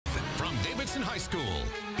Davidson High School.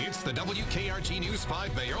 It's the WKRG News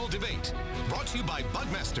 5 Mayoral Debate, brought to you by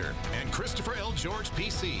Budmaster and Christopher L. George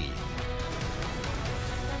PC.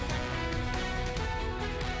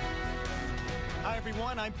 Hi,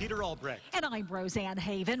 everyone. I'm Peter Albrecht. And I'm Roseanne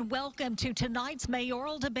Haven. Welcome to tonight's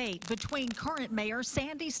mayoral debate between current Mayor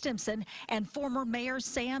Sandy Stimpson and former Mayor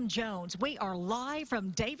Sam Jones. We are live from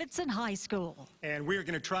Davidson High School. And we're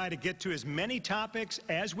going to try to get to as many topics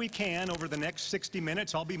as we can over the next 60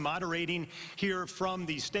 minutes. I'll be moderating here from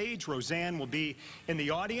the stage. Roseanne will be in the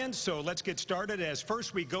audience. So let's get started. As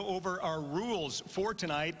first we go over our rules for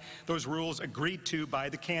tonight, those rules agreed to by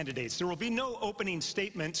the candidates. There will be no opening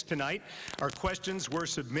statements tonight. Our questions were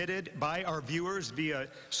submitted by our viewers via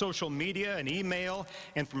social media and email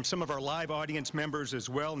and from some of our live audience members as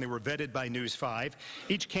well, and they were vetted by News 5.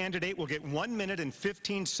 Each candidate will get 1 minute and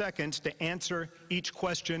 15 seconds to answer each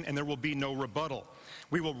question, and there will be no rebuttal.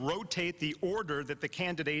 We will rotate the order that the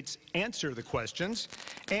candidates answer the questions,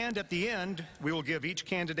 and at the end, we will give each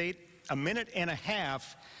candidate a minute and a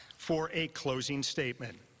half for a closing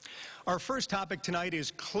statement. Our first topic tonight is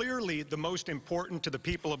clearly the most important to the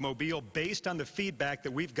people of Mobile based on the feedback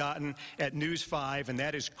that we've gotten at News 5, and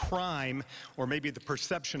that is crime, or maybe the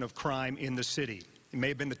perception of crime in the city. It may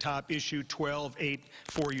have been the top issue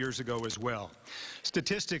 4 years ago as well.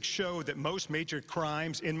 Statistics show that most major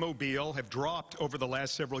crimes in Mobile have dropped over the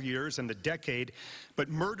last several years and the decade, but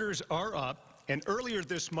murders are up, and earlier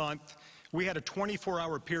this month, we had a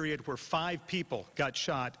 24-hour period where 5 people got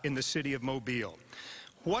shot in the city of Mobile.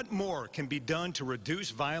 What more can be done to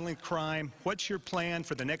reduce violent crime? What's your plan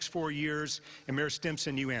for the next 4 years? And Mayor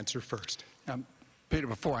Stimpson, you answer first. Peter,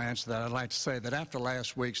 before I answer that, I'd like to say that after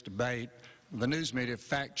last week's debate, the news media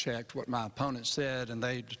fact-checked what my opponent said, and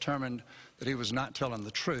they determined that he was not telling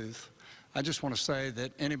the truth. I just want to say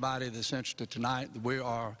that anybody that's interested tonight, we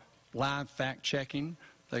are live fact-checking.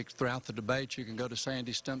 Throughout the debate, you can go to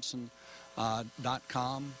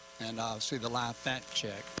sandystimpson.com and see the live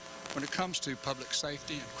fact-check. When it comes to public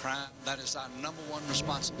safety and crime, that is our #1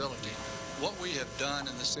 responsibility. What we have done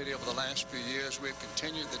in the city over the last few years, we have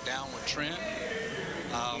continued the downward trend.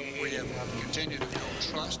 We have continued to build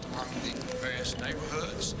trust among the various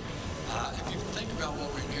neighborhoods. If you think about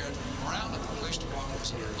what we inherited from around, the police department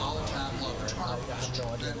was at an all-time low. Turnover was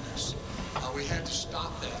tremendous. We had to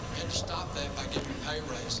stop that. We had to stop that by giving pay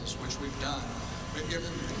raises, which we've done. We've given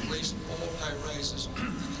the police 4 pay raises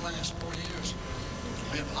in the last 4 years.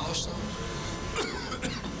 We have also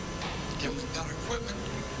given them better equipment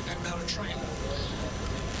and better training.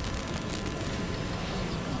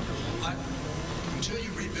 Until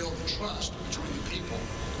you rebuild the trust between the people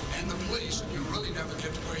and the police, you really never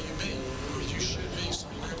get to where you should be. So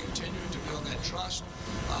we're continuing to build that trust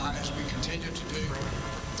as we continue to do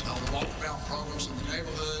walkabout programs in the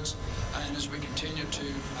neighborhoods, and as we continue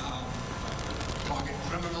to target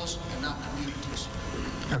criminals and not communities.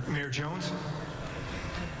 Mayor Jones?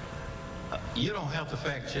 You don't have to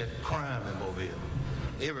fact-check crime in Mobile.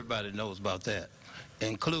 Everybody knows about that,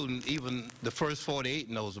 including even the first 48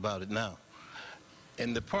 knows about it now.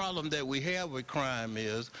 And the problem that we have with crime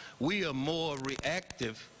is we are more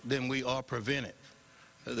reactive than we are preventive.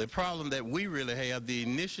 The problem that we really have, the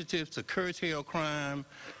initiatives to curtail crime,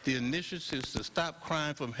 the initiatives to stop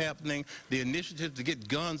crime from happening, the initiatives to get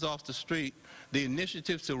guns off the street, the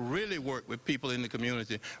initiatives to really work with people in the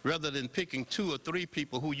community rather than picking 2 or 3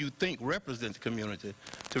 people who you think represent the community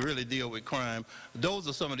to really deal with crime. Those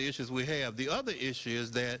are some of the issues we have. The other issue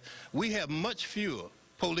is that we have much fewer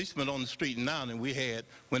policemen on the street now than we had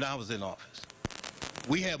when I was in office.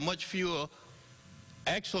 We have much fewer.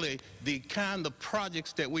 Actually, the kind of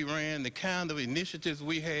projects that we ran, the kind of initiatives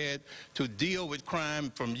we had to deal with crime,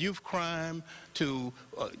 from youth crime to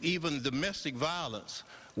even domestic violence,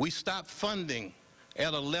 we stopped funding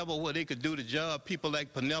at a level where they could do the job. People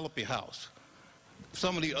like Penelope House,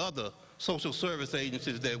 some of the other social service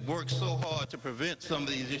agencies that work so hard to prevent some of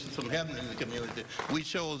these issues from happening in the community, we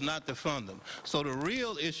chose not to fund them. So the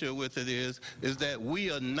real issue with it is that we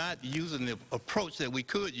are not using the approach that we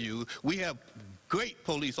could use. We have great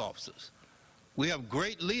police officers. We have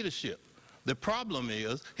great leadership. The problem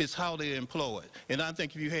is how they're employed. And I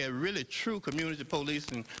think if you had really true community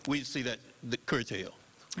policing, we'd see that curtail.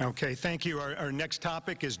 Okay, thank you. Our next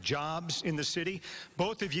topic is jobs in the city.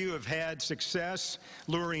 Both of you have had success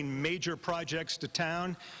luring major projects to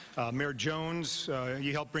town. Mayor Jones,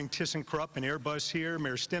 you helped bring ThyssenKrupp and Airbus here.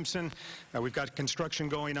 Mayor Stimpson, we've got construction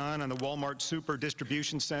going on the Walmart Super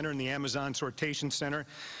Distribution Center and the Amazon Sortation Center.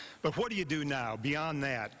 But what do you do now beyond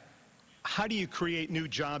that? How do you create new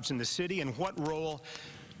jobs in the city, and what role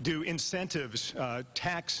do incentives,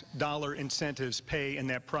 tax dollar incentives, pay in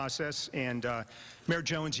that process? And Mayor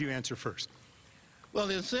Jones, you answer first. Well,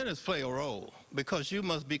 the incentives play a role because you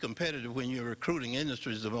must be competitive when you're recruiting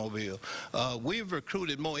industries in Mobile. We've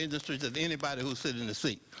recruited more industries than anybody who's sitting in the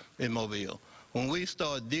seat in Mobile. When we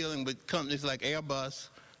start dealing with companies like Airbus,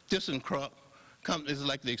 ThyssenKrupp, companies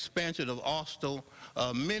like the expansion of Austal,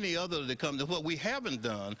 many other of the companies, what we haven't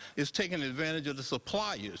done is taken advantage of the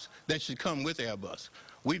suppliers that should come with Airbus.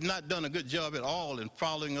 We've not done a good job at all in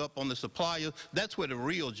following up on the suppliers. That's where the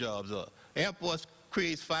real jobs are. Airbus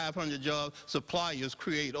creates 500 jobs, suppliers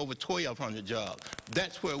create over 1,200 jobs.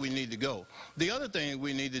 That's where we need to go. The other thing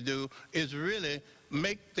we need to do is really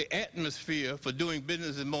make the atmosphere for doing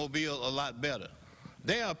business in Mobile a lot better.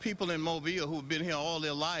 There are people in Mobile who've been here all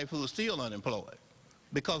their life who are still unemployed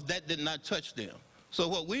because that did not touch them. So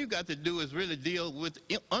what we've got to do is really deal with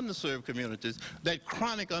underserved communities, that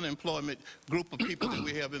chronic unemployment group of people that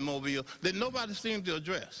we have in Mobile that nobody seems to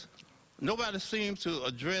address. Nobody seems to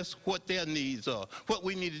address what their needs are, what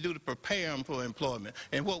we need to do to prepare them for employment,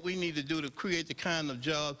 and what we need to do to create the kind of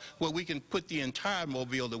jobs where we can put the entire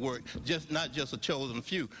Mobile to work, not just a chosen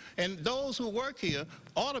few. And those who work here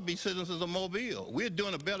ought to be citizens of Mobile. We're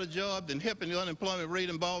doing a better job than helping the unemployment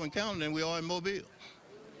rate in Baldwin County than we are in Mobile.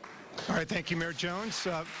 All right, thank you, Mayor Jones.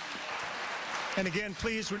 And again,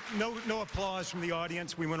 please, no applause from the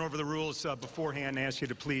audience. We went over the rules beforehand and asked you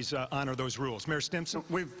to please honor those rules. Mayor Stimpson?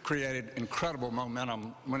 We've created incredible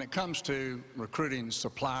momentum. When it comes to recruiting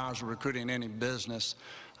suppliers or recruiting any business,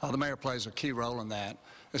 the mayor plays a key role in that.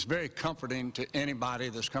 It's very comforting to anybody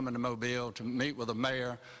that's coming to Mobile to meet with a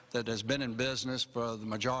mayor that has been in business for the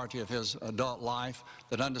majority of his adult life,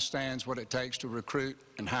 that understands what it takes to recruit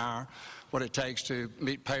and hire, what it takes to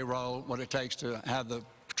meet payroll, what it takes to have the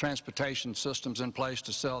transportation systems in place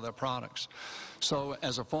to sell their products. So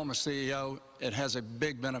as a former CEO, it has a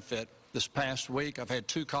big benefit. This past week, I've had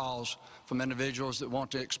 2 calls from individuals that want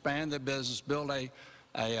to expand their business, build a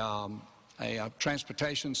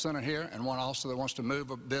transportation center here, and one also that wants to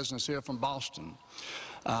move a business here from Boston.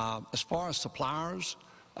 As far as suppliers,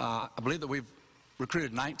 I believe that we've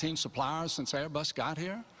recruited 19 suppliers since Airbus got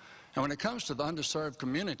here. And when it comes to the underserved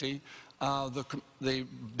community, the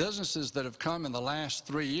businesses that have come in the last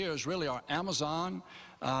 3 years really are Amazon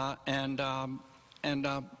and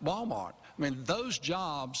Walmart. I mean, those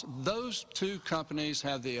jobs, those 2 companies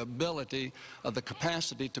have the ability, the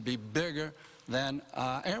capacity to be bigger than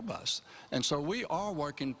Airbus. And so we are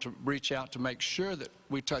working to reach out to make sure that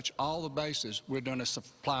we touch all the bases. We're doing a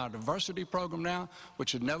supplier diversity program now,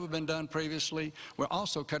 which had never been done previously. We're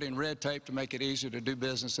also cutting red tape to make it easier to do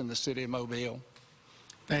business in the city of Mobile.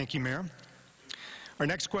 Thank you, Mayor. Our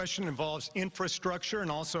next question involves infrastructure and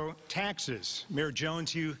also taxes. Mayor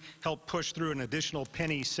Jones, you helped push through an additional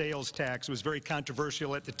penny sales tax. It was very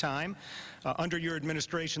controversial at the time. Under your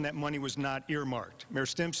administration, that money was not earmarked. Mayor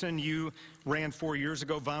Stimpson, you ran 4 years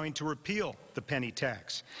ago vowing to repeal the penny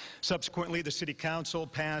tax. Subsequently, the City Council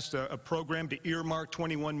passed a program to earmark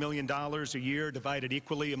 $21 million a year, divided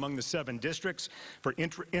equally among the 7 districts for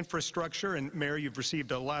infrastructure. And Mayor, you've received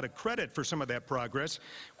a lot of credit for some of that progress.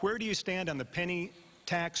 Where do you stand on the penny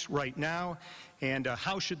tax right now, and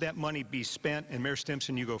how should that money be spent? And Mayor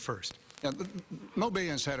Stimpson, you go first. Yeah,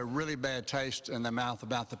 Mobileans had a really bad taste in their mouth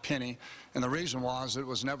about the penny, and the reason was it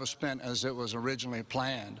was never spent as it was originally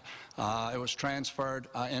planned. It was transferred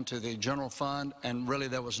into the general fund, and really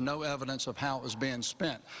there was no evidence of how it was being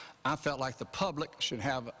spent. I felt like the public should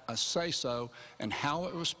have a say-so in how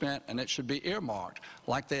it was spent, and it should be earmarked,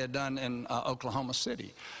 like they had done in Oklahoma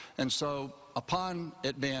City. And so upon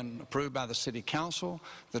it being approved by the City Council,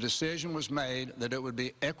 the decision was made that it would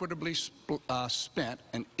be equitably spent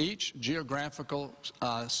in each geographical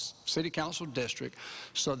City Council district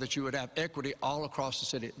so that you would have equity all across the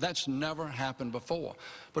city. That's never happened before.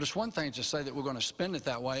 But it's one thing to say that we're going to spend it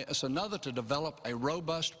that way. It's another to develop a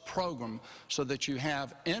robust program so that you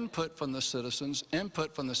have input from the citizens,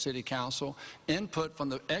 input from the City Council, input from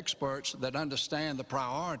the experts that understand the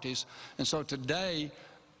priorities. And so today,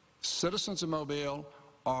 citizens of Mobile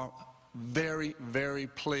are very, very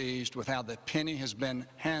pleased with how the penny has been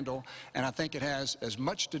handled, and I think it has as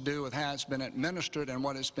much to do with how it's been administered and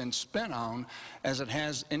what it's been spent on as it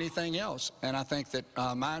has anything else. And I think that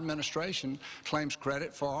my administration claims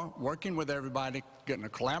credit for working with everybody, getting a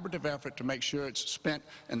collaborative effort to make sure it's spent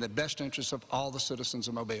in the best interest of all the citizens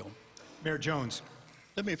of Mobile. Mayor Jones.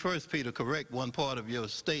 Let me first, Peter, correct one part of your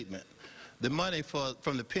statement. The money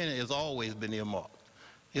from the penny has always been earmarked.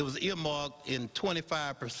 It was earmarked in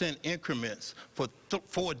 25% increments for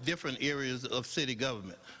 4 different areas of city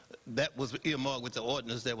government. That was earmarked with the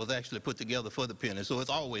ordinance that was actually put together for the penny. So it's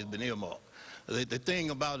always been earmarked. The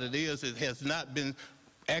thing about it is it has not been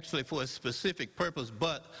actually for a specific purpose,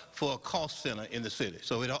 but for a cost center in the city.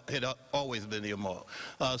 So it had always been earmarked.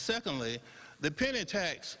 Secondly, the penny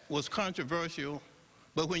tax was controversial,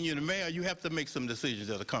 but when you're the mayor, you have to make some decisions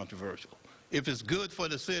that are controversial. If it's good for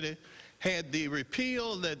the city, had the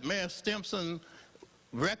repeal that Mayor Stimpson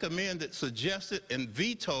recommended, suggested, and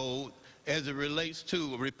vetoed as it relates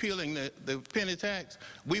to repealing the penny tax,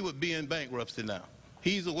 we would be in bankruptcy now.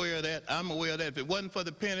 He's aware of that. I'm aware of that. If it wasn't for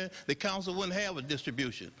the penny, the council wouldn't have a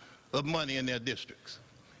distribution of money in their districts.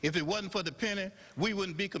 If it wasn't for the penny, we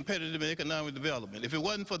wouldn't be competitive in economic development. If it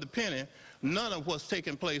wasn't for the penny, none of what's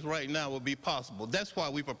taking place right now would be possible. That's why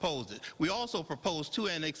we proposed it. We also proposed 2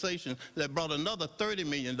 annexations that brought another $30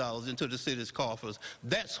 million into the city's coffers.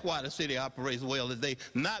 That's why the city operates well today,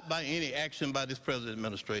 not by any action by this present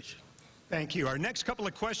administration. Thank you. Our next couple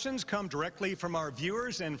of questions come directly from our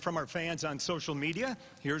viewers and from our fans on social media.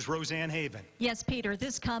 Here's Roseanne Haven. Yes, Peter,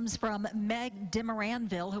 this comes from Meg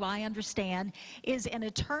Demoranville, who I understand is an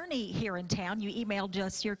attorney here in town. You emailed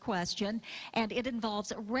us your question, and it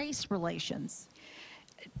involves race relations.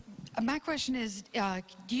 My question is,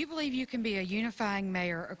 do you believe you can be a unifying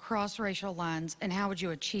mayor across racial lines, and how would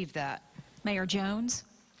you achieve that? Mayor Jones?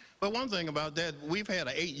 Well, one thing about that, we've had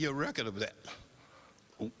an 8-year record of that.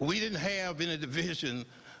 We didn't have any division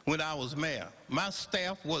when I was mayor. My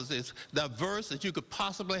staff was as diverse as you could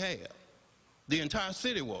possibly have. The entire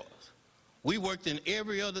city was. We worked in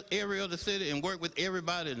every other area of the city and worked with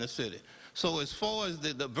everybody in the city. So as far as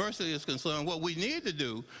the diversity is concerned, what we need to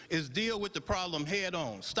do is deal with the problem head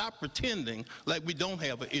on. Stop pretending like we don't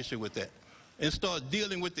have an issue with that, and start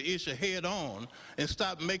dealing with the issue head on, and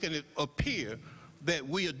stop making it appear that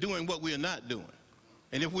we are doing what we are not doing.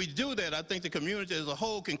 And if we do that, I think the community as a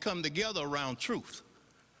whole can come together around truth.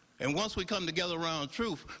 And once we come together around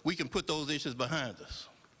truth, we can put those issues behind us.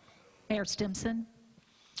 Mayor Stimpson?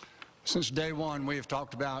 Since day one, we have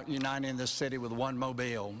talked about uniting this city with one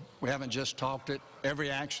Mobile. We haven't just talked it.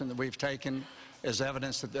 Every action that we've taken is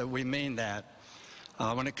evidence that we mean that.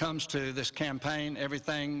 When it comes to this campaign,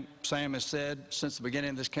 everything Sam has said since the beginning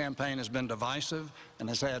of this campaign has been divisive and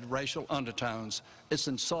has had racial undertones. It's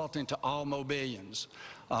insulting to all Mobilians.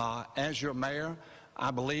 As your mayor, I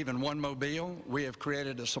believe in one Mobile. We have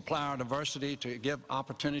created a supplier diversity to give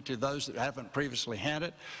opportunity to those that haven't previously had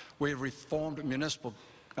it. We have reformed municipal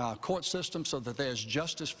court system so that there's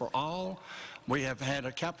justice for all. We have had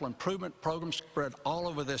a capital improvement program spread all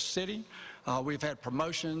over this city. We've had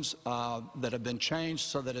promotions that have been changed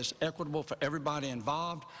so that it's equitable for everybody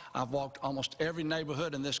involved. I've walked almost every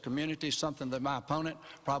neighborhood in this community, something that my opponent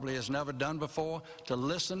probably has never done before, to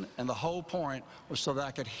listen, and the whole point was so that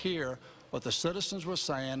I could hear what the citizens were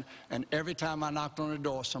saying, and every time I knocked on the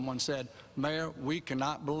door, someone said, "Mayor, we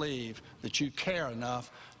cannot believe that you care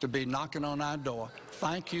enough to be knocking on our door.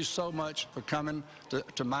 Thank you so much for coming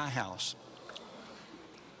to my house."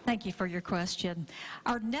 Thank you for your question.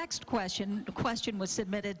 Our next question was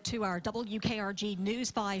submitted to our WKRG News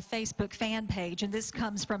 5 Facebook fan page, and this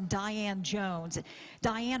comes from Diane Jones.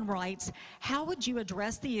 Diane writes, how would you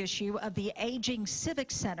address the issue of the aging Civic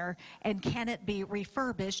Center, and can it be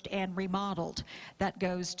refurbished and remodeled? That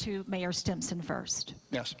goes to Mayor Stimpson first.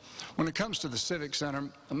 Yes. When it comes to the Civic Center,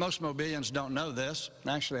 most Mobilians don't know this.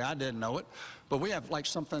 Actually, I didn't know it. But we have like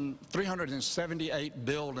 378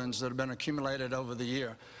 buildings that have been accumulated over the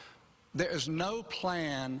year. There is no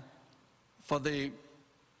plan for the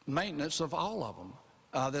maintenance of all of them.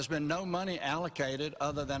 There's been no money allocated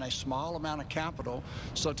other than a small amount of capital.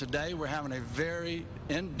 So today we're having a very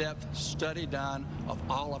in-depth study done of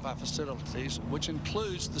all of our facilities, which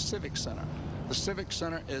includes the Civic Center. The Civic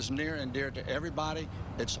Center is near and dear to everybody.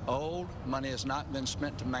 It's old. Money has not been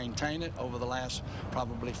spent to maintain it over the last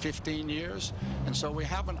probably 15 years. And so we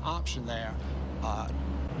have an option there.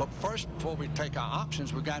 But first, before we take our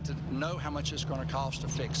options, we've got to know how much it's going to cost to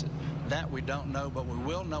fix it. That we don't know, but we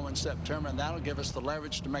will know in September, and that'll give us the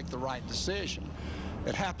leverage to make the right decision.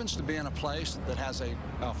 It happens to be in a place that has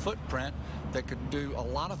a footprint that could do a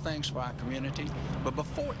lot of things for our community. But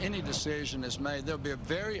before any decision is made, there'll be a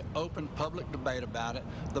very open public debate about it.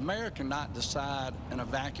 The mayor cannot decide in a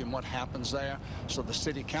vacuum what happens there. So the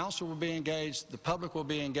city council will be engaged, the public will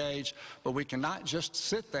be engaged, but we cannot just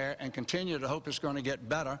sit there and continue to hope it's going to get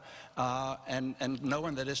better and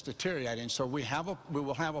knowing that it's deteriorating. So we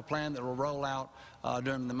will have a plan that will roll out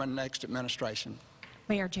during the next administration.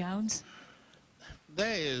 Mayor Jones?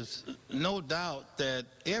 There is no doubt that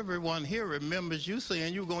everyone here remembers you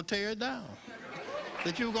saying you were going to tear it down.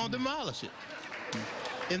 that you were going to demolish it.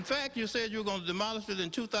 In fact, you said you were going to demolish it in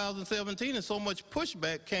 2017, and so much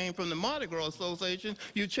pushback came from the Mardi Gras Association,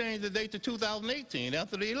 you changed the date to 2018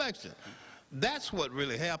 after the election. That's what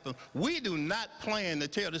really happened. We do not plan to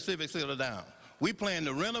tear the Civic Center down. We plan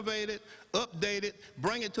to renovate it, update it,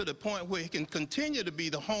 bring it to the point where it can continue to be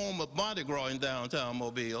the home of Mardi Gras in downtown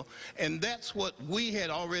Mobile, and that's what we had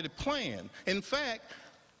already planned. In fact,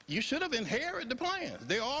 you should have inherited the plans.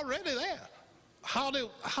 They're already there. How to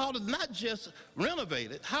not just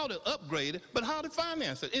renovate it, how to upgrade it, but how to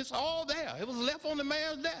finance it. It's all there. It was left on the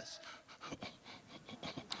mayor's desk.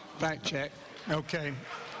 Fact check. Okay.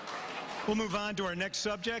 We'll move on to our next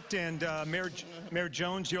subject, and Mayor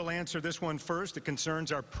Jones, you'll answer this one first. It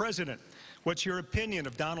concerns our president. What's your opinion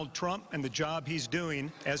of Donald Trump and the job he's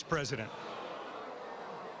doing as president?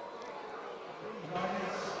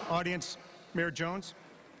 Audience, Mayor Jones.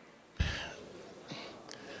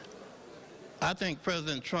 I think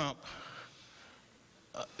President Trump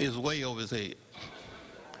is way over his head.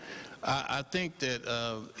 I think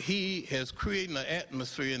that he has created an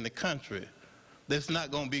atmosphere in the country that's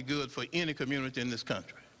not going to be good for any community in this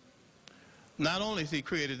country. Not only has he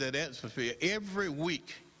created that atmosphere, every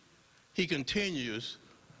week he continues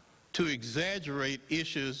to exaggerate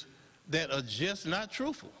issues that are just not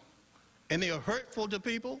truthful. And they are hurtful to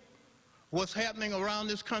people. What's happening around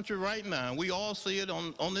this country right now, we all see it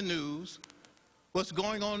on the news, what's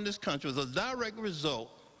going on in this country is a direct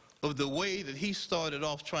result of the way that he started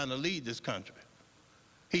off trying to lead this country.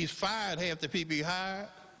 He's fired half the people he hired,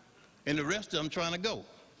 and the rest of them trying to go.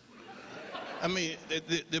 I mean,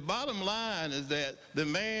 the bottom line is that the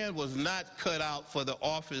man was not cut out for the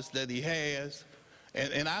office that he has,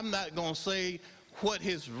 and I'm not going to say what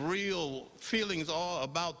his real feelings are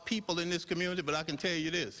about people in this community, but I can tell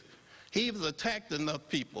you this. He's attacked enough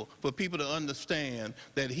people for people to understand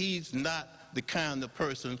that he's not the kind of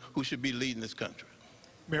person who should be leading this country.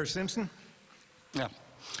 Mayor Stimpson? Yeah.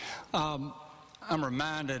 I'm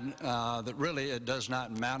reminded that really it does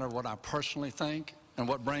not matter what I personally think, and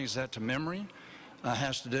what brings that to memory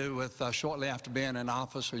has to do with shortly after being in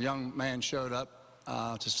office, a young man showed up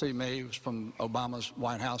to see me. He was from Obama's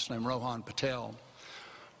White House named Rohan Patel.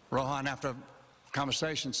 Rohan, after a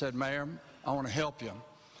conversation, said, "Mayor, I want to help you."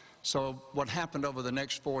 So what happened over the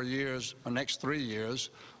next 4 years, or next 3 years,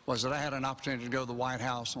 was that I had an opportunity to go to the White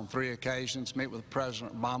House on 3 occasions, meet with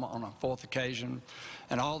President Obama on a 4th occasion,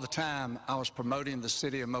 and all the time I was promoting the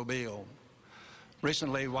city of Mobile.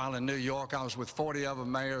 Recently, while in New York, I was with 40 other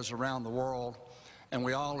mayors around the world, and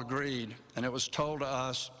we all agreed, and it was told to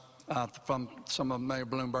us from some of Mayor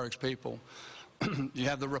Bloomberg's people, you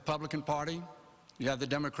have the Republican Party, you have the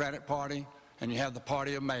Democratic Party, and you have the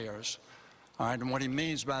party of mayors. All right, and what he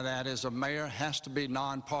means by that is a mayor has to be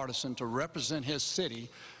nonpartisan to represent his city,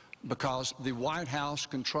 because the White House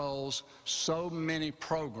controls so many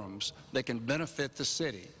programs that can benefit the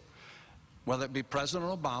city. Whether it be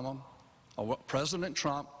President Obama, or President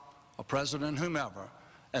Trump, or President whomever,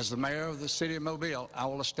 as the mayor of the city of Mobile, I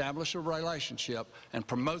will establish a relationship and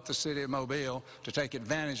promote the city of Mobile to take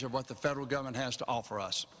advantage of what the federal government has to offer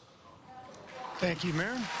us. Thank you,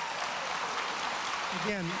 Mayor.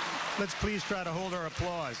 Again, let's please try to hold our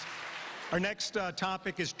applause. Our next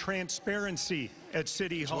topic is transparency at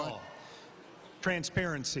City Hall. What?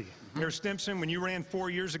 Transparency. Mayor Stimpson, when you ran 4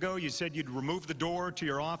 years ago, you said you'd remove the door to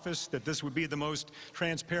your office, that this would be the most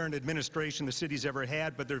transparent administration the city's ever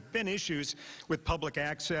had, but there have been issues with public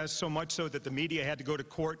access, so much so that the media had to go to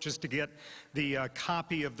court just to get the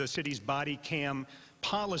copy of the city's body cam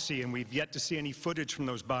policy, and we've yet to see any footage from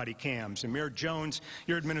those body cams. And Mayor Jones,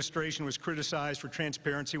 your administration was criticized for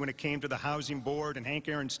transparency when it came to the Housing Board and Hank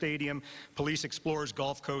Aaron Stadium, Police Explorers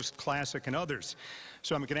Gulf Coast Classic, and others.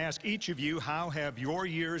 So I'm going to ask each of you, how have your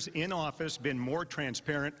years in office been more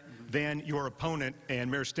transparent than your opponent? And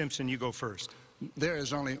Mayor Stimpson, you go first. There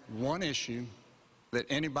is only one issue that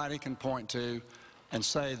anybody can point to and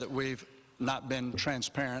say that we've not been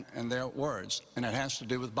transparent in their words, and it has to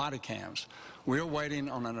do with body cams. We're waiting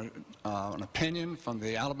on an opinion from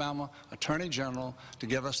the Alabama Attorney General to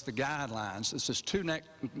give us the guidelines. This is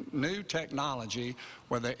new technology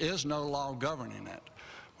where there is no law governing it.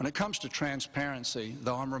 When it comes to transparency,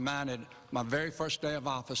 though, I'm reminded my very first day of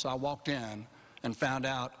office, I walked in and found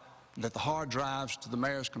out that the hard drives to the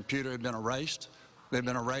mayor's computer had been erased. They've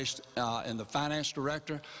been erased in the finance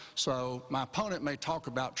director. So my opponent may talk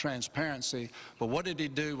about transparency, but what did he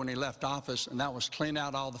do when he left office? And that was clean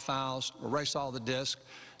out all the files, erase all the disks.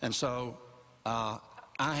 And so I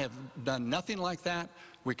have done nothing like that.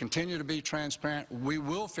 We continue to be transparent. We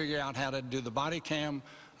will figure out how to do the body cam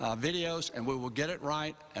videos, and we will get it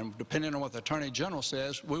right, and depending on what the Attorney General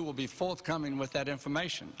says, we will be forthcoming with that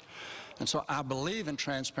information. And so I believe in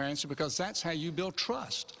transparency because that's how you build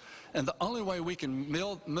trust. And the only way we can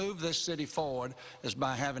move this city forward is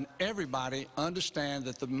by having everybody understand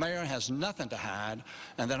that the mayor has nothing to hide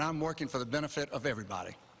and that I'm working for the benefit of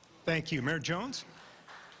everybody. Thank you. Mayor Jones?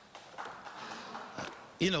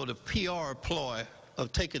 You know, the PR ploy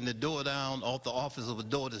of taking the door down off the office of a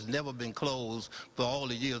door that's never been closed for all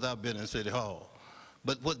the years I've been in City Hall.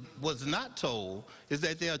 But what was not told is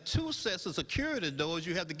that there are 2 sets of security doors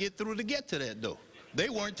you have to get through to get to that door. They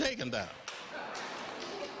weren't taken down.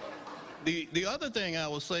 The other thing I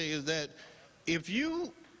will say is that if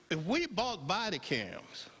we bought body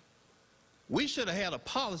cams, we should have had a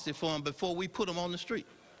policy for them before we put them on the street.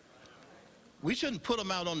 We shouldn't put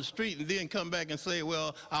them out on the street and then come back and say,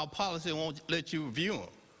 well, our policy won't let you view them.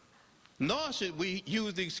 Nor should we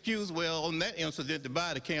use the excuse, well, on that incident, the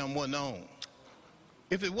body cam wasn't on.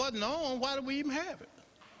 If it wasn't on, why did we even have it?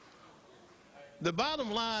 The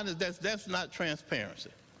bottom line is that's not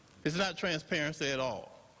transparency. It's not transparency at all.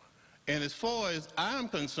 And as far as I'm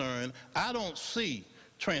concerned, I don't see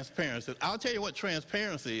transparency. I'll tell you what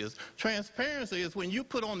transparency is. Transparency is when you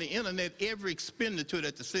put on the internet every expenditure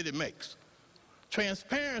that the city makes.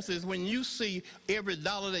 Transparency is when you see every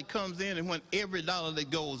dollar that comes in and when every dollar that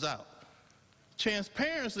goes out.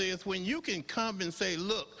 Transparency is when you can come and say,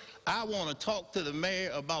 look, I want to talk to the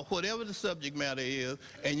mayor about whatever the subject matter is,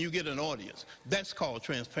 and you get an audience. That's called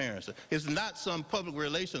transparency. It's not some public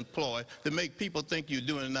relations ploy to make people think you're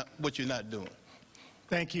doing what you're not doing.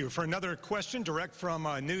 Thank you. For another question direct from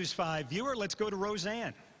a News 5 viewer, let's go to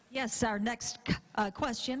Roseanne. Yes, our next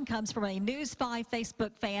question comes from a News 5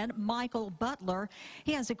 Facebook fan, Michael Butler.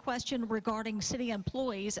 He has a question regarding city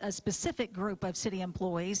employees, a specific group of city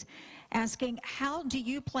employees, asking, how do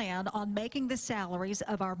you plan on making the salaries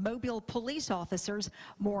of our Mobile police officers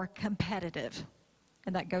more competitive?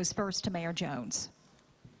 And that goes first to Mayor Jones.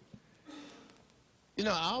 You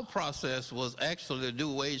know, our process was actually to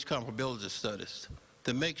do wage comparability studies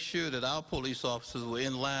to make sure that our police officers were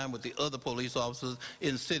in line with the other police officers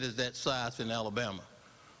in cities that size in Alabama.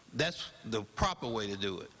 That's the proper way to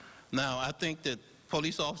do it. Now, I think that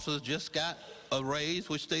police officers just got a raise,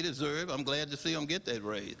 which they deserve. I'm glad to see them get that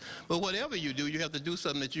raise. But whatever you do, you have to do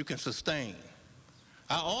something that you can sustain.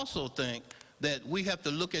 I also think that we have to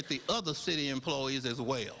look at the other city employees as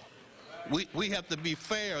well. We have to be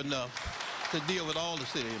fair enough to deal with all the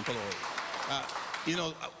city employees. You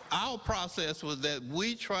know, our process was that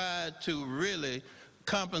we tried to really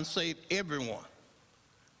compensate everyone.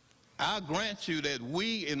 I'll grant you that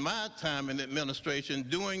we, in my time in administration,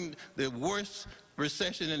 during the worst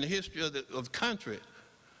recession in the history of the country,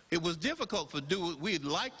 it was difficult to do what we'd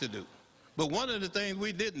like to do. But one of the things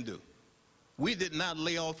we didn't do, we did not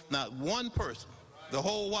lay off not one person the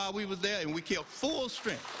whole while we was there, and we kept full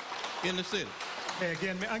strength in the city. Hey,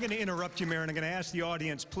 again, I'm going to interrupt you, Mayor, and I'm going to ask the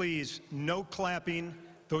audience, please, no clapping.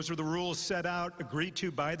 Those are the rules set out, agreed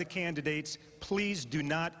to by the candidates. Please do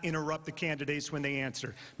not interrupt the candidates when they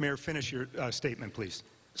answer. Mayor, finish your statement, please.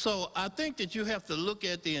 So I think that you have to look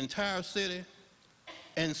at the entire city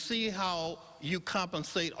and see how you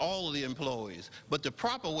compensate all of the employees. But the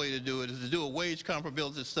proper way to do it is to do a wage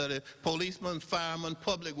comparability study, policemen, firemen,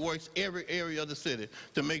 public works, every area of the city,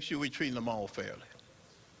 to make sure we treat them all fairly.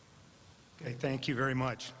 Okay, thank you very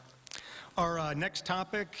much. Our next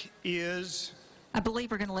topic is... I believe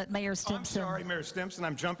we're going to let Mayor Stimpson. I'm sorry, Mayor Stimpson.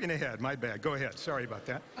 I'm jumping ahead. My bad. Go ahead. Sorry about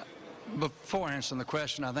that. Before answering the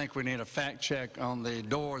question, I think we need a fact check on the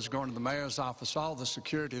doors going to the mayor's office. All the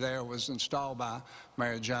security there was installed by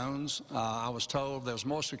Mayor Jones. I was told there was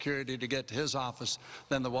more security to get to his office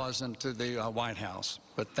than there was into the White House,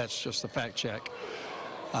 but that's just a fact check.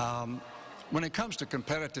 When it comes to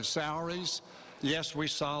competitive salaries, yes, we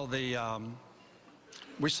saw the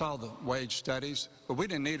wage studies, but we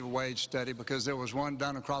didn't need a wage study because there was one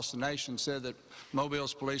done across the nation said that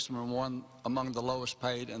Mobile's policemen were one among the lowest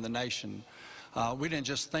paid in the nation. We didn't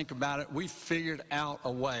just think about it. We figured out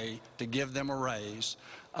a way to give them a raise.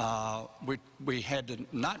 We had to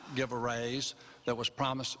not give a raise that was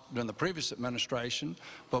promised during the previous administration,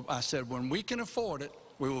 but I said when we can afford it,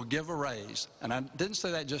 we will give a raise. And I didn't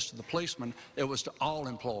say that just to the policemen. It was to all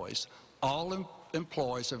employees. All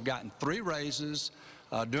employees have gotten 3 raises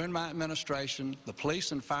during my administration. The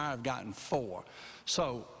police and fire have gotten 4.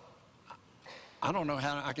 So I don't know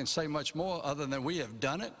how I can say much more other than we have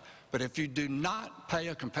done it. But if you do not pay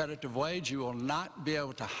a competitive wage, you will not be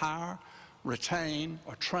able to hire, retain,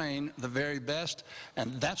 or train the very best.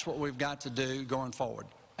 And that's what we've got to do going forward.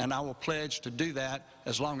 And I will pledge to do that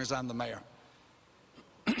as long as I'm the mayor.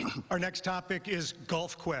 Our next topic is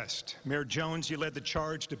Gulf Quest. Mayor Jones, you led the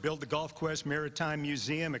charge to build the Gulf Quest Maritime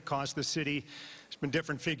Museum. It cost the city, it's been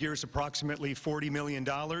different figures, approximately $40 million.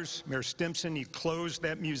 Mayor Stimpson, you closed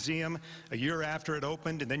that museum a year after it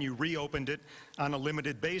opened, and then you reopened it on a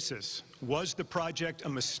limited basis. Was the project a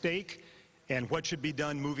mistake, and what should be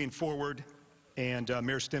done moving forward? And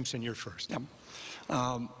Mayor Stimpson, you're first. Yep.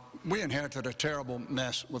 We inherited a terrible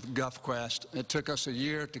mess with Gulf Quest. It took us a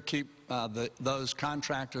year to keep those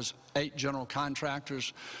contractors, 8 general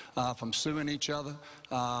contractors, from suing each other.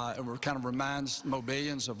 It kind of reminds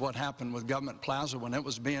Mobilians of what happened with Government Plaza when it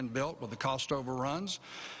was being built with the cost overruns.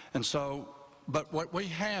 And so, but what we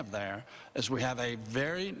have there is we have a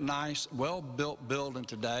very nice, well-built building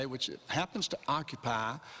today, which happens to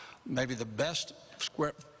occupy maybe the best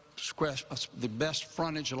the best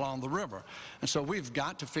frontage along the river. And so we've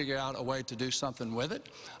got to figure out a way to do something with it.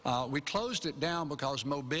 We closed it down because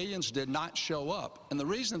Mobilians did not show up. And the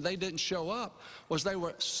reason they didn't show up was they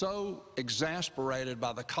were so exasperated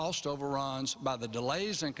by the cost overruns, by the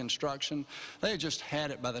delays in construction. They just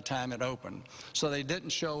had it by the time it opened. So they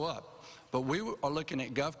didn't show up. But we are looking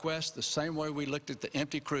at Gulf Quest the same way we looked at the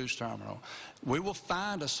empty cruise terminal. We will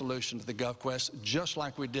find a solution to the Gulf Quest just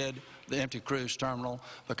like we did the empty cruise terminal,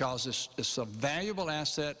 because it's a valuable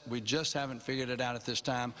asset. We just haven't figured it out at this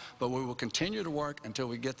time, but we will continue to work until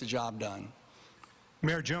we get the job done.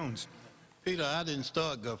 Mayor Jones. Peter, I didn't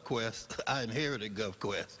start Gulf Quest. I inherited Gulf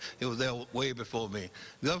Quest. It was there way before me.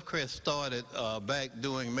 Gulf Quest started back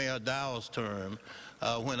during Mayor Dowell's term.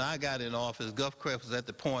 When I got in office, Gulf Quest was at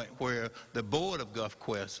the point where the board of Gulf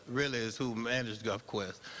Quest really is who managed Gulf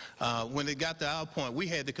Quest. When it got to our point, we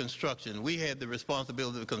had the construction. We had the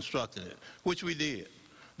responsibility of constructing it, which we did.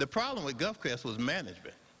 The problem with Gulf Quest was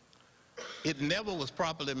management. It never was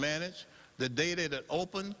properly managed. The day that it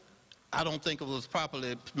opened, I don't think it was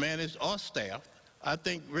properly managed or staffed. I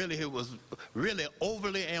think really it was really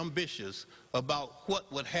overly ambitious about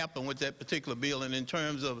what would happen with that particular building in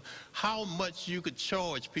terms of how much you could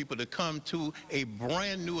charge people to come to a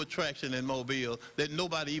brand new attraction in Mobile that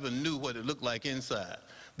nobody even knew what it looked like inside.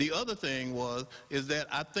 The other thing is that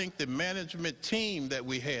I think the management team that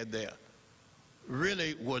we had there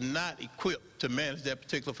really were not equipped to manage that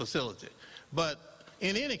particular facility. But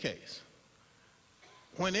in any case,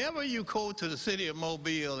 whenever you go to the city of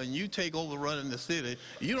Mobile and you take over running the city,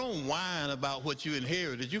 you don't whine about what you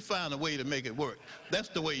inherited. You find a way to make it work. That's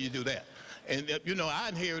the way you do that. And, you know, I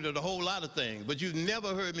inherited a whole lot of things, but you've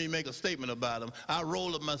never heard me make a statement about them. I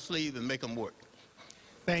roll up my sleeve and make them work.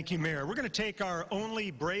 Thank you, Mayor. We're going to take our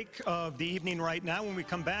only break of the evening right now. When we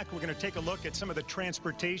come back, we're going to take a look at some of the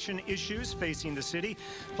transportation issues facing the city.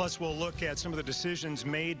 Plus, we'll look at some of the decisions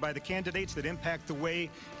made by the candidates that impact the way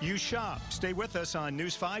you shop. Stay with us on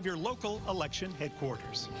News 5, your local election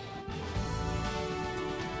headquarters.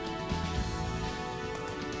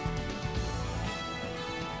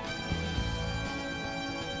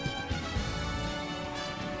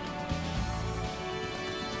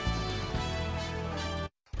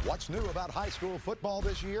 What's new about high school football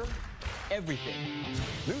this year? Everything.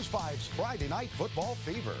 News 5's Friday Night Football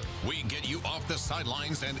Fever. We get you off the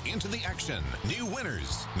sidelines and into the action. New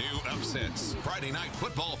winners, new upsets. Friday Night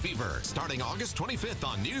Football Fever, starting August 25th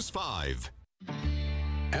on News 5.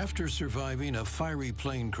 After surviving a fiery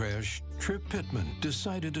plane crash, Trip Pittman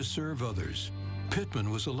decided to serve others.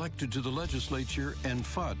 Pittman was elected to the legislature and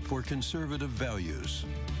fought for conservative values.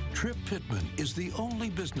 Trip Pittman is the only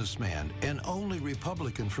businessman and only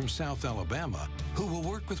Republican from South Alabama who will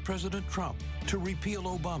work with President Trump to repeal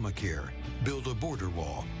Obamacare, build a border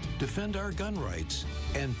wall, defend our gun rights,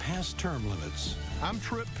 and pass term limits. I'm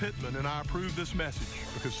Trip Pittman, and I approve this message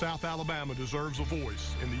because South Alabama deserves a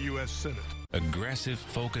voice in the U.S. Senate. Aggressive,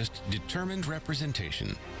 focused, determined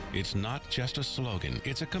representation. It's not just a slogan,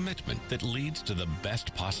 it's a commitment that leads to the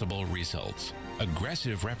best possible results.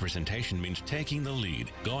 Aggressive representation means taking the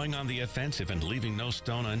lead, going on the offensive and leaving no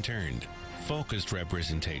stone unturned. Focused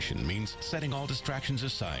representation means setting all distractions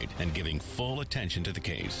aside and giving full attention to the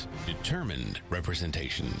case. Determined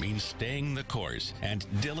representation means staying the course and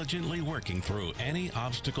diligently working through any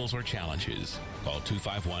obstacles or challenges. Call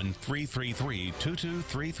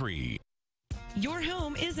 251-333-2233. Your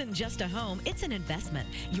home isn't just a home, it's an investment.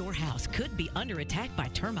 Your house could be under attack by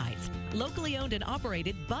termites. Locally owned and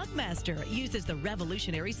operated Bugmaster uses the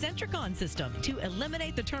revolutionary Centricon system to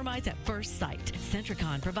eliminate the termites at first sight.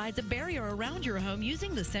 Centricon provides a barrier around your home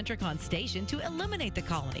using the Centricon station to eliminate the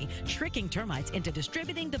colony, tricking termites into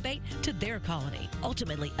distributing the bait to their colony,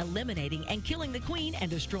 ultimately eliminating and killing the queen and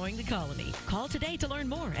destroying the colony. Call today to learn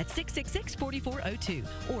more at 666-4402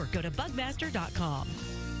 or go to bugmaster.com.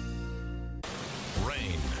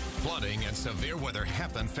 Rain, Flooding and severe weather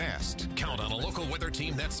happen fast. Count on a local weather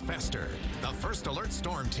team that's faster. The First Alert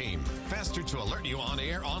Storm Team. Faster to alert you on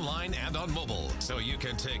air, online, and on mobile. So you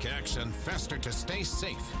can take action faster to stay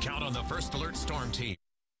safe. Count on the First Alert Storm Team.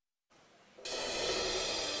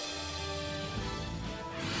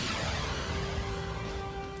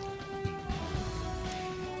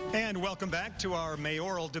 And welcome back to our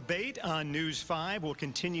mayoral debate on News 5. We'll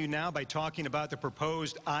continue now by talking about the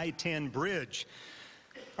proposed I-10 bridge.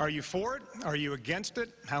 Are you for it? Are you against it?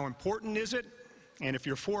 How important is it? And if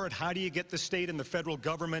you're for it, how do you get the state and the federal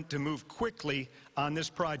government to move quickly on this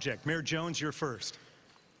project? Mayor Jones, you're first.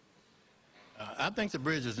 I think the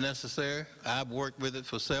bridge is necessary. I've worked with it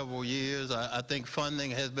for several years. I think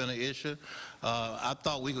funding has been an issue. I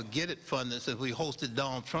thought we could get it funded since we hosted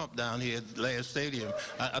Donald Trump down here at last stadium.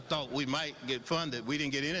 I thought we might get funded. We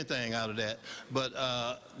didn't get anything out of that. But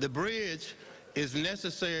the bridge is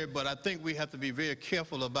necessary, but I think we have to be very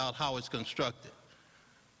careful about how it's constructed.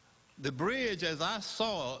 The bridge, as I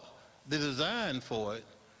saw the design for it,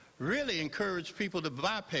 really encouraged people to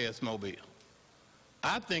bypass Mobile.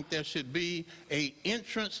 I think there should be an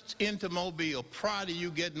entrance into Mobile prior to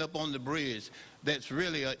you getting up on the bridge. That's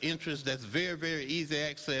really an entrance that's very, very easy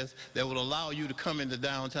access that would allow you to come into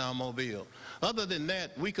downtown Mobile. Other than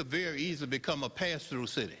that, we could very easily become a pass-through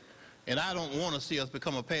city. And I don't want to see us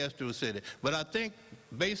become a pass-through city. But I think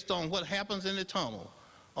based on what happens in the tunnel,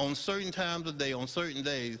 on certain times of day, on certain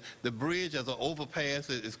days, the bridge as an overpass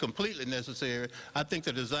is completely necessary. I think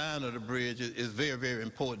the design of the bridge is very, very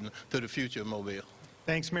important to the future of Mobile.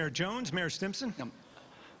 Thanks, Mayor Jones. Mayor Stimpson?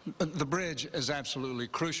 The bridge is absolutely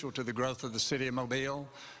crucial to the growth of the city of Mobile.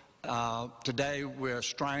 Today, we're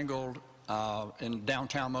strangled in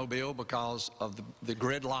downtown Mobile because of the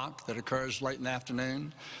gridlock that occurs late in the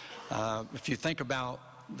afternoon. If you think about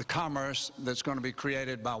the commerce that's going to be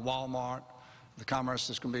created by Walmart, the commerce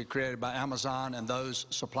that's going to be created by Amazon and those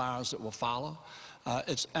suppliers that will follow,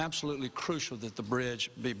 it's absolutely crucial that the bridge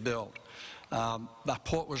be built. The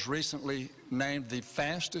port was recently named the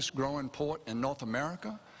fastest growing port in North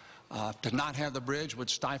America. To not have the bridge would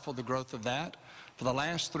stifle the growth of that. For the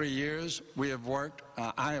last 3 years, I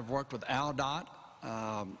have worked with ALDOT.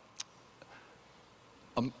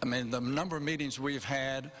 I mean, the number of meetings we've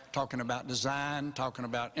had talking about design, talking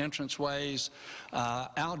about entranceways.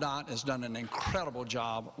 ALDOT has done an incredible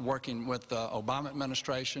job working with the Obama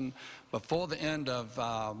administration. Before the end of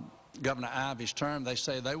Governor Ivey's term, they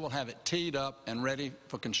say they will have it teed up and ready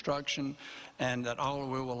for construction, and that all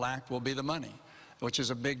we will lack will be the money, which is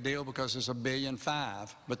a big deal because it's $1.5 billion.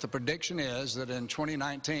 But the prediction is that in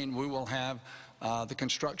 2019 we will have the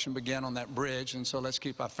construction begin on that bridge, and so let's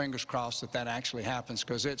keep our fingers crossed that that actually happens,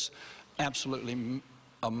 because it's absolutely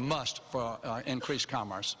a must for increased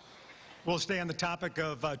commerce. We'll stay on the topic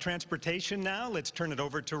of transportation now. Let's turn it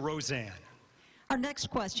over to Roseanne. Our next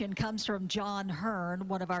question comes from John Hearn,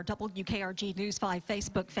 one of our WKRG News 5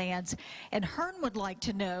 Facebook fans. And Hearn would like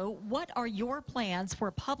to know, what are your plans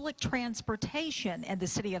for public transportation in the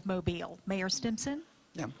city of Mobile? Mayor Stimpson?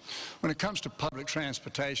 Yeah. When it comes to public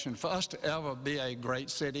transportation, for us to ever be a great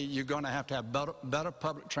city, you're going to have better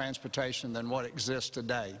public transportation than what exists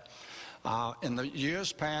today. In the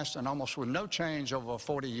years past, and almost with no change over a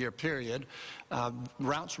 40-year period,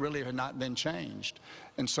 routes really have not been changed.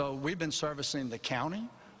 And so we've been servicing the county.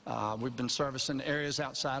 We've been servicing areas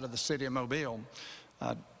outside of the city of Mobile.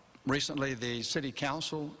 Recently, the city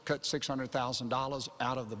council cut $600,000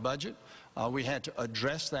 out of the budget. We had to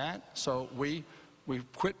address that, so we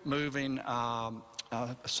quit moving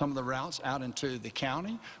some of the routes out into the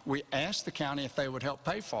county. We asked the county if they would help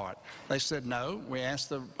pay for it. They said no. We asked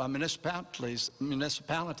the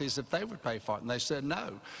municipalities if they would pay for it, and they said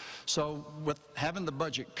no. So with having the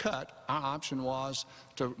budget cut, our option was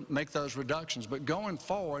to make those reductions. But going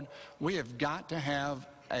forward, we have got to have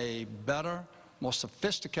a better, more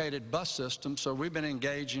sophisticated bus system. So we've been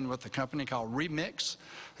engaging with a company called Remix,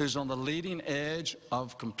 who's on the leading edge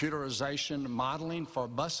of computerization modeling for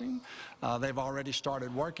busing. They've already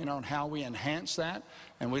started working on how we enhance that,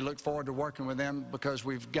 and we look forward to working with them, because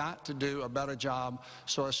we've got to do a better job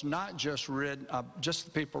so it's not just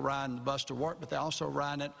the people riding the bus to work, but they're also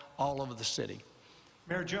riding it all over the city.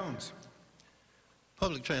 Mayor Jones.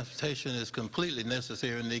 Public transportation is completely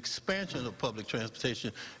necessary, and the expansion of public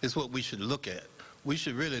transportation is what we should look at. We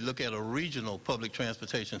should really look at a regional public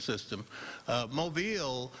transportation system.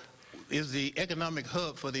 Mobile is the economic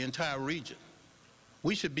hub for the entire region.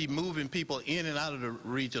 We should be moving people in and out of the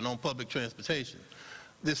region on public transportation.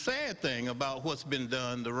 The sad thing about what's been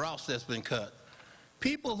done, the routes that's been cut,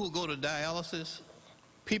 people who go to dialysis,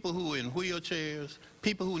 people who are in wheelchairs,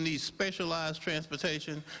 people who need specialized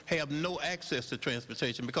transportation have no access to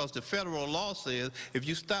transportation because the federal law says if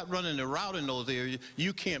you stop running the route in those areas,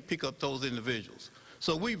 you can't pick up those individuals.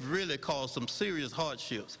 So we've really caused some serious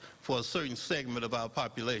hardships for a certain segment of our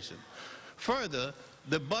population. Further,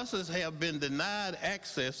 the buses have been denied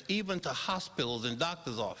access even to hospitals and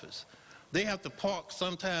doctor's offices. They have to park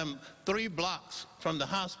sometime 3 blocks from the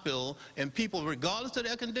hospital, and people, regardless of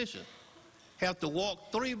their condition, have to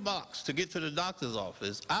walk 3 blocks to get to the doctor's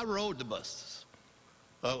office. I rode the buses.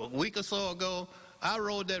 A week or so ago, I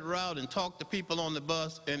rode that route and talked to people on the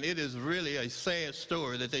bus, and it is really a sad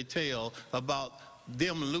story that they tell about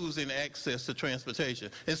them losing access to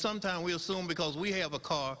transportation. And sometimes we assume because we have a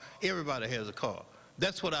car, everybody has a car.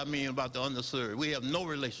 That's what I mean about the underserved. We have no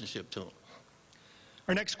relationship to them.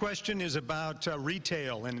 Our next question is about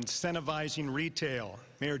retail and incentivizing retail.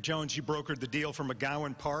 Mayor Jones, you brokered the deal for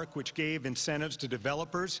McGowan Park, which gave incentives to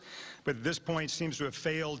developers, but at this point seems to have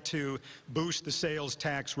failed to boost the sales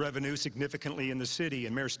tax revenue significantly in the city.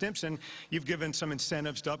 And Mayor Stimpson, you've given some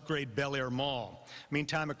incentives to upgrade Bel Air Mall.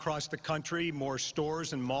 Meantime, across the country, more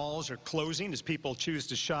stores and malls are closing as people choose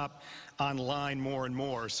to shop online more and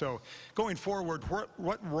more. So going forward,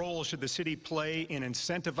 what role should the city play in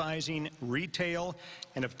incentivizing retail,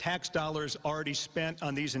 and have tax dollars already spent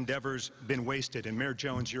on these endeavors been wasted? And Mayor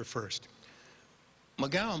Jones, you're first.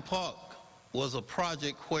 McGowan Park was a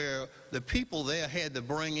project where the people there had to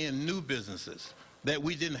bring in new businesses that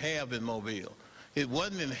we didn't have in Mobile. It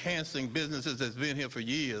wasn't enhancing businesses that's been here for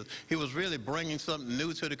years. It was really bringing something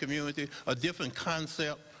new to the community, a different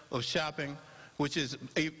concept of shopping, which is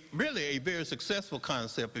really a very successful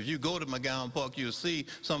concept. If you go to McGowan Park, you'll see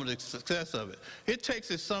some of the success of it. It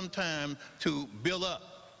takes us some time to build up.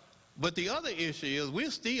 But the other issue is we're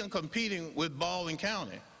still competing with Baldwin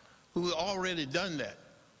County, who have already done that.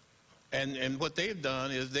 And what they've done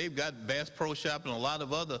is they've got Bass Pro Shop and a lot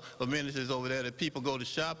of other amenities over there that people go to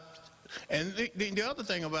shop. And the other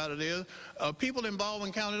thing about it is people in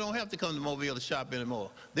Baldwin County don't have to come to Mobile to shop anymore.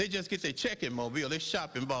 They just get their check in Mobile. They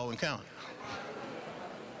shop in Baldwin County.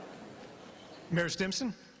 Mayor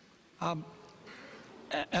Stimpson?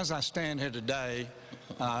 As I stand here today,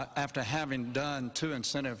 after having done 2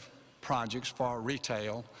 incentive projects for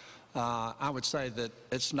retail, I would say that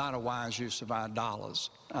it's not a wise use of our dollars.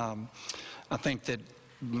 I think that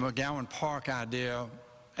the McGowan Park idea,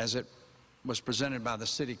 as it was presented by the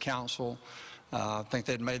City Council, I think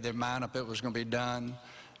they'd made their mind up it was going to be done.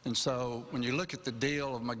 And so when you look at the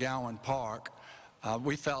deal of McGowan Park,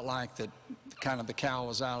 we felt like that kind of the cow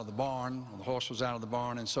was out of the barn, the horse was out of the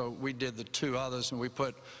barn, and so we did the 2 others, and we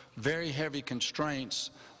put very heavy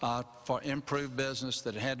constraints for improved business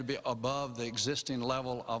that had to be above the existing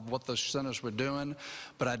level of what the centers were doing,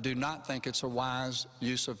 but I do not think it's a wise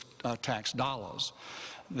use of tax dollars.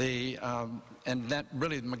 And that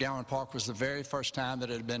really, McGowan Park was the very first time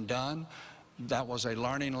that it had been done. That was a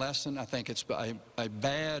learning lesson. I think it's a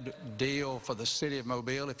bad deal for the city of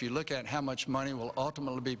Mobile. If you look at how much money will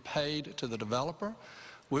ultimately be paid to the developer,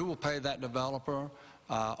 we will pay that developer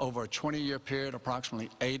over a 20-year period approximately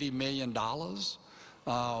 $80 million,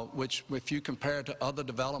 which if you compare it to other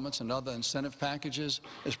developments and other incentive packages,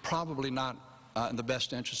 is probably not in the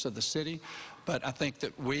best interest of the city. But I think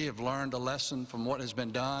that we have learned a lesson from what has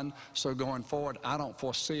been done. So going forward, I don't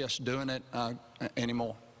foresee us doing it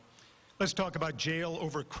anymore. Let's talk about jail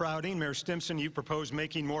overcrowding. Mayor Stimpson, you proposed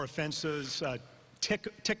making more offenses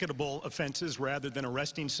ticketable offenses rather than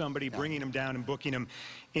arresting somebody, bringing them down and booking them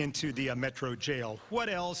into the Metro jail. What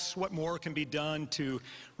else, what more can be done to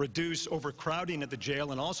reduce overcrowding at the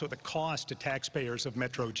jail and also the cost to taxpayers of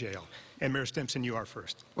Metro jail? And Mayor Stimpson, you are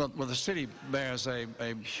first. Well, the city bears a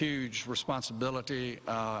huge responsibility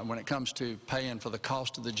when it comes to paying for the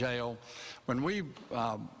cost of the jail. When we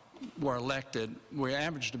were elected, we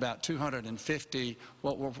averaged about 250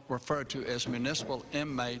 what were referred to as municipal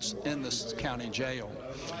inmates in this county jail.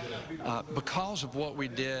 Because of what we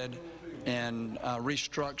did in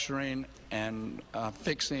restructuring and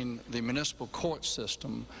fixing the municipal court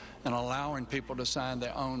system and allowing people to sign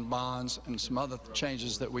their own bonds and some other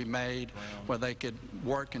changes that we made where they could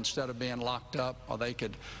work instead of being locked up, or they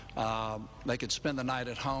could spend the night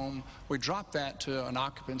at home, we dropped that to an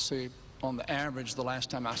occupancy on the average, the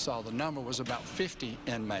last time I saw the number, was about 50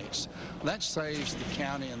 inmates. That saves the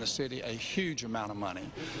county and the city a huge amount of money.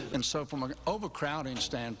 And so from an overcrowding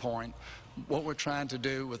standpoint, what we're trying to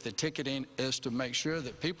do with the ticketing is to make sure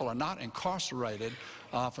that people are not incarcerated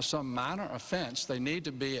for some minor offense. They need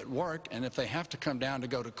to be at work, and if they have to come down to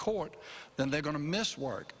go to court, then they're going to miss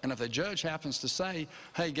work. And if the judge happens to say,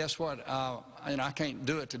 hey, guess what, I can't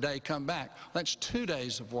do it today, come back, that's 2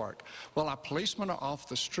 days of work. Well, our policemen are off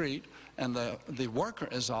the street, and the worker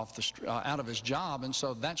is off the out of his job, and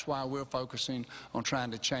so that's why we're focusing on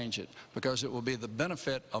trying to change it, because it will be the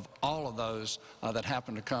benefit of all of those that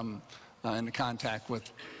happen to come into contact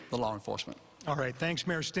with the law enforcement. All right, thanks,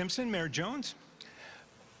 Mayor Stimpson. Mayor Jones?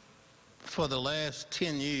 For the last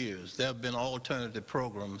 10 years, there have been alternative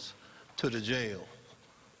programs to the jail.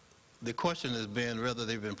 The question has been whether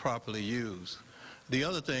they've been properly used. The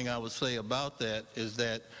other thing I would say about that is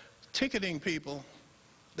that ticketing people,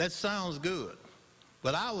 that sounds good,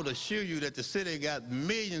 but I would assure you that the city got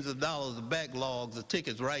millions of dollars of backlogs of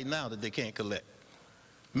tickets right now that they can't collect.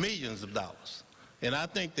 Millions of dollars. And I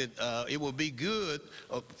think that it would be good,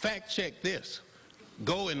 fact check this,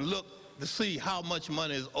 go and look to see how much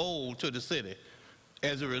money is owed to the city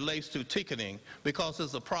as it relates to ticketing, because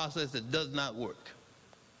it's a process that does not work.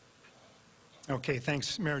 Okay,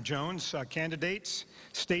 thanks, Mayor Jones. Candidates,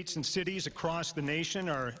 states and cities across the nation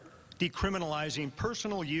are decriminalizing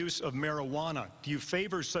personal use of marijuana. Do you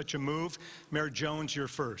favor such a move? Mayor Jones, you're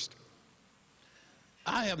first.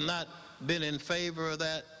 I have not been in favor of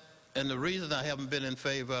that, and the reason I haven't been in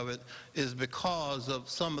favor of it is because of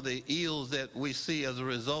some of the ills that we see as a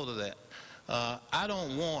result of that. I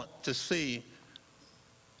don't want to see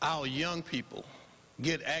our young people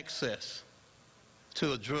get access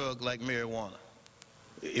to a drug like marijuana.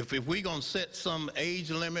 If we're going to set some age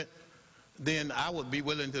limit, then I would be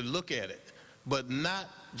willing to look at it, but not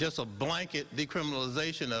just a blanket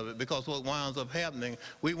decriminalization of it, because what winds up happening,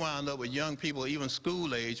 we wind up with young people, even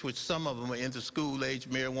school age, which some of them are into school age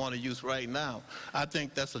marijuana use right now. I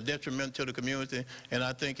think that's a detriment to the community, and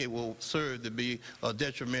I think it will serve to be a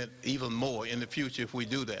detriment even more in the future if we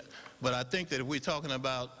do that. But I think that if we're talking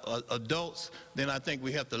about adults, then I think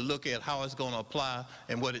we have to look at how it's going to apply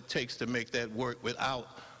and what it takes to make that work without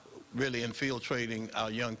really infiltrating our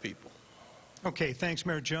young people. Okay, thanks,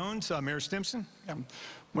 Mayor Jones. Mayor Stimpson?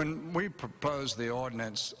 When we proposed the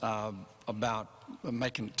ordinance about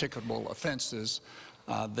making ticketable offenses,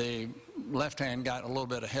 the left hand got a little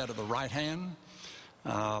bit ahead of the right hand.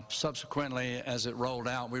 Subsequently, as it rolled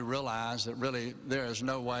out, we realized that really there is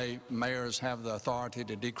no way mayors have the authority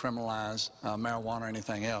to decriminalize marijuana or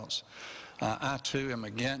anything else. I, too, am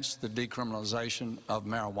against the decriminalization of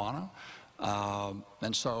marijuana.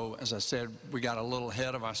 And so, as I said, we got a little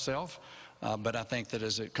ahead of ourselves. But I think that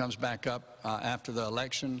as it comes back up after the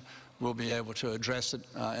election, we'll be able to address it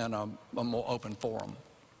in a more open forum.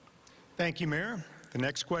 Thank you, Mayor. The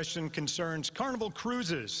next question concerns Carnival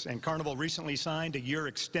Cruises, and Carnival recently signed a year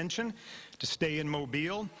extension to stay in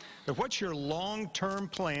Mobile. But what's your long-term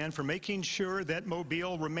plan for making sure that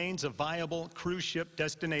Mobile remains a viable cruise ship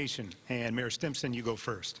destination? And Mayor Stimpson, you go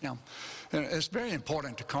first. Yeah, it's very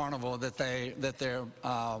important to Carnival that their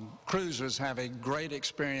cruisers have a great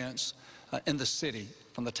experience in the city.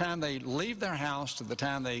 From the time they leave their house to the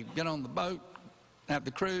time they get on the boat, have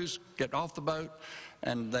the cruise, get off the boat,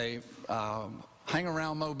 and they hang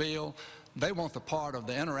around Mobile. They want the part of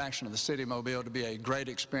the interaction of the city of Mobile to be a great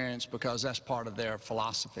experience, because that's part of their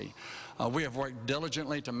philosophy. We have worked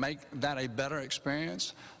diligently to make that a better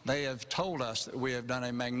experience. They have told us that we have done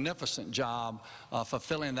a magnificent job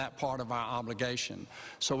fulfilling that part of our obligation.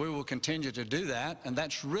 So we will continue to do that, and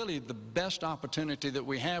that's really the best opportunity that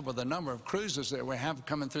we have with the number of cruises that we have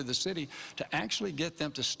coming through the city to actually get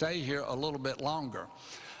them to stay here a little bit longer.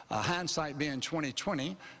 Hindsight being 2020,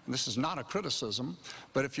 and this is not a criticism,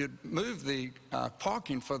 but if you move the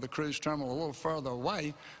parking for the cruise terminal a little further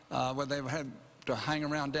away, where they've had to hang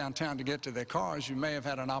around downtown to get to their cars, you may have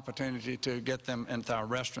had an opportunity to get them into our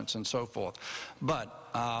restaurants and so forth.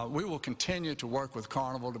 But we will continue to work with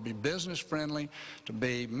Carnival to be business friendly, to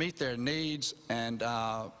meet their needs, and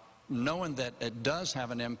knowing that it does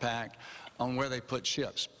have an impact on where they put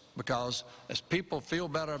ships. Because as people feel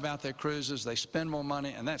better about their cruises, they spend more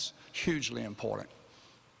money, and that's hugely important.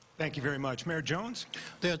 Thank you very much. Mayor Jones?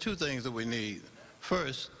 There are two things that we need.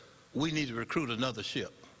 First, we need to recruit another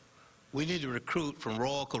ship. We need to recruit from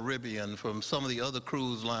Royal Caribbean, from some of the other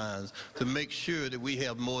cruise lines, to make sure that we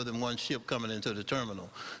have more than one ship coming into the terminal.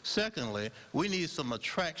 Secondly, we need some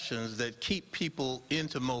attractions that keep people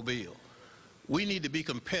into Mobile. We need to be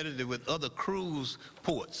competitive with other cruise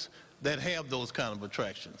ports that have those kind of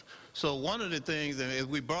attractions. So one of the things, and as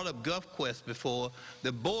we brought up GulfQuest before,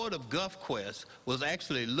 the board of GulfQuest was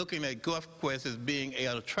actually looking at GulfQuest as being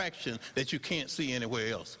an attraction that you can't see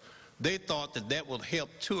anywhere else. they thought that that would help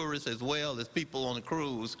tourists as well as people on the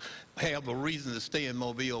cruise have a reason to stay in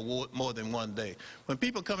Mobile more than one day. When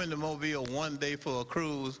people come into Mobile one day for a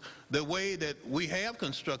cruise, the way that we have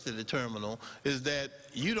constructed the terminal is that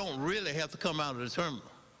you don't really have to come out of the terminal.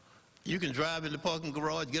 You can drive in the parking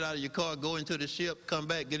garage, get out of your car, go into the ship, come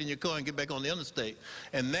back, get in your car, and get back on the interstate.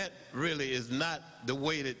 And that really is not the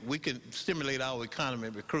way that we can stimulate our economy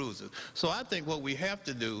with cruises. So I think what we have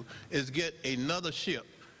to do is get another ship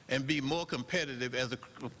and be more competitive as a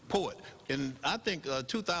port. And I think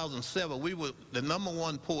 2007, we were the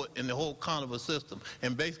 #1 port in the whole Carnival system,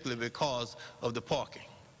 and basically because of the parking.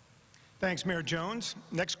 Thanks, Mayor Jones.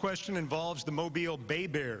 Next question involves the Mobile Bay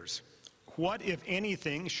Bears. What, if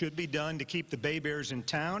anything, should be done to keep the Bay Bears in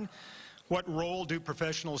town? What role do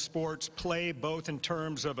professional sports play, both in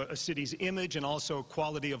terms of a city's image and also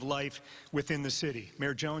quality of life within the city?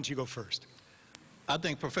 Mayor Jones, you go first. I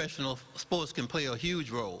think professional sports can play a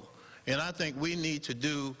huge role, and I think we need to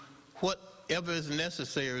do whatever is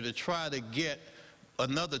necessary to try to get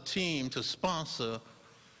another team to sponsor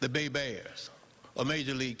the Bay Bears, a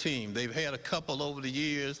major league team. They've had a couple over the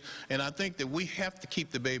years, and I think that we have to keep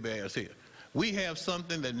the Bay Bears here. We have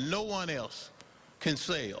something that no one else can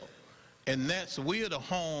sell, and that's we are the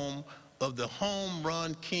home of the home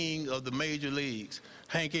run king of the major leagues,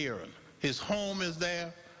 Hank Aaron. His home is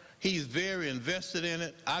there. He's very invested in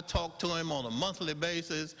it. I talk to him on a monthly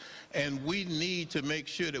basis, and we need to make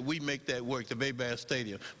sure that we make that work, the Bay Bear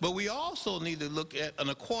Stadium. But we also need to look at an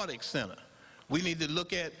aquatic center. We need to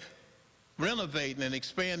look at renovating and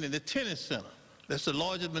expanding the tennis center. That's the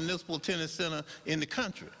largest municipal tennis center in the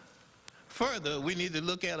country. Further, we need to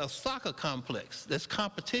look at a soccer complex. That's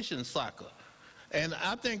competition soccer. And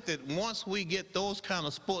I think that once we get those kind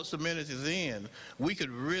of sports amenities in, we could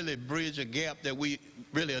really bridge a gap that we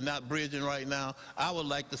really are not bridging right now. I would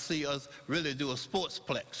like to see us really do a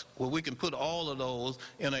sportsplex where we can put all of those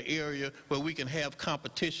in an area where we can have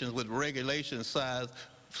competitions with regulation-sized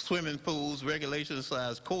swimming pools,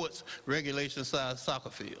 regulation-sized courts, regulation-sized soccer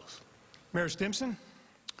fields. Mayor Stimpson?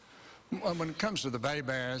 Well, when it comes to the Bay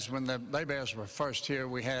Bears, when the Bay Bears were first here,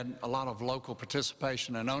 we had a lot of local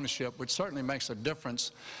participation and ownership, which certainly makes a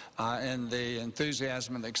difference in the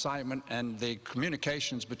enthusiasm and the excitement and the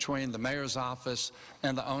communications between the mayor's office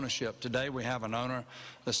and the ownership. Today we have an owner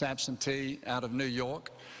that's absentee out of New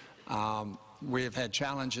York. We have had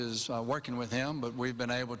challenges working with him, but we've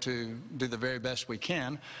been able to do the very best we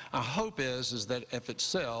can. Our hope is that if it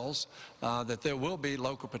sells, that there will be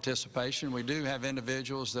local participation. We do have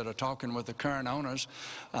individuals that are talking with the current owners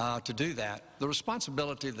to do that. The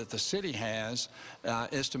responsibility that the city has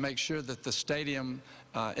is to make sure that the stadium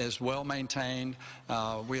is well maintained.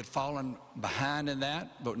 We had fallen behind in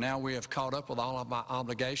that, but now we have caught up with all of our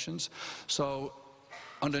obligations. So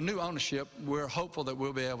under new ownership, we're hopeful that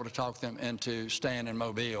we'll be able to talk them into staying in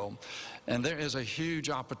Mobile. And there is a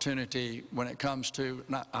huge opportunity when it comes to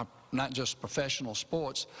not just professional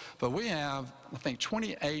sports, but we have, I think,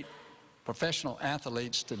 28 professional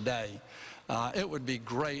athletes today. It would be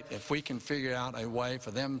great if we can figure out a way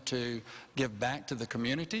for them to give back to the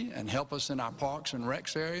community and help us in our parks and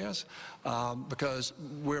recs areas, because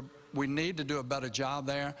we need to do a better job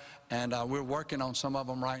there, and we're working on some of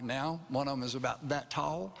them right now. One of them is about that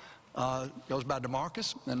tall, goes by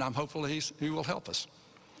DeMarcus, and I'm hopeful he will help us.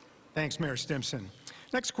 Thanks, Mayor Stimpson.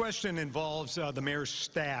 Next question involves the mayor's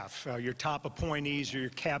staff, your top appointees, your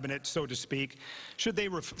cabinet, so to speak. Should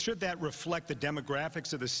that reflect the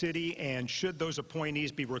demographics of the city, and should those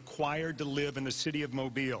appointees be required to live in the city of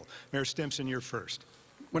Mobile? Mayor Stimpson, you're first.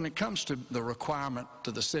 When it comes to the requirement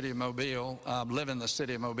to the city of Mobile, live in the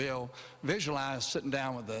city of Mobile, visualize sitting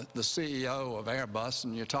down with the CEO of Airbus,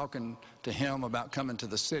 and you're talking to him about coming to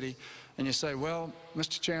the city, and you say, well,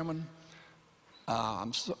 Mr. Chairman,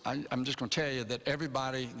 I'm just going to tell you that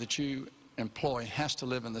everybody that you employ has to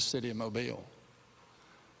live in the city of Mobile.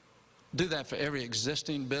 Do that for every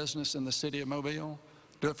existing business in the city of Mobile.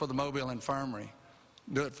 Do it for the Mobile Infirmary.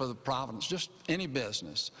 Do it for the Providence, just any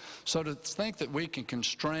business. So to think that we can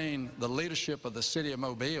constrain the leadership of the city of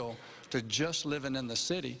Mobile to just living in the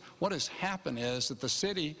city, what has happened is that the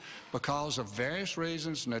city, because of various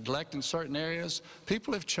reasons, neglecting certain areas,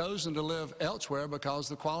 people have chosen to live elsewhere because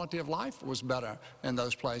the quality of life was better in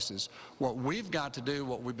those places. What we've got to do,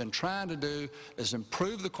 what we've been trying to do, is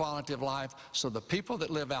improve the quality of life so the people that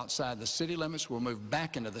live outside the city limits will move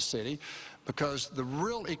back into the city, because the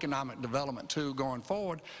real economic development, too, going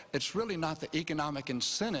forward, it's really not the economic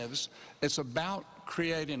incentives. It's about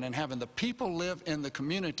creating and having the people live in the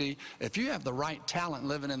community. If you have the right talent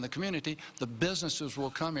living in the community, the businesses will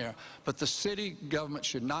come here. But the city government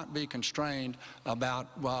should not be constrained about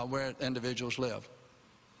where individuals live.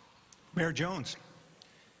 Mayor Jones.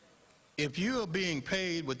 If you are being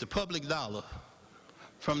paid with the public dollar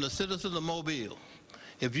from the citizens of Mobile,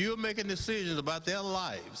 if you're making decisions about their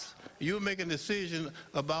lives, you're making decisions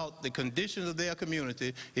about the conditions of their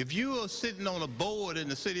community, if you are sitting on a board in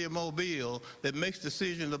the city of Mobile that makes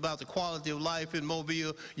decisions about the quality of life in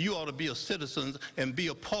Mobile, you ought to be a citizen and be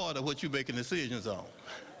a part of what you're making decisions on.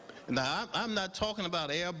 Now, I'm not talking about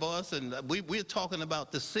Airbus, and we're talking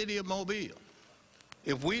about the city of Mobile.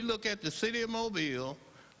 If we look at the city of Mobile,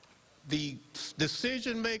 the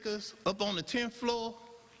decision makers up on the 10th floor,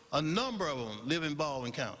 a number of them live in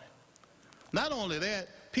Baldwin County. Not only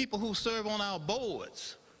that, people who serve on our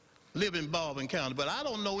boards live in Baldwin County, but I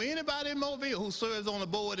don't know anybody in Mobile who serves on a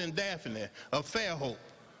board in Daphne or Fairhope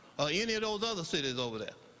or any of those other cities over there.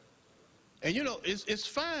 And you know, it's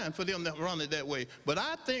fine for them to run it that way, but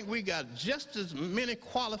I think we got just as many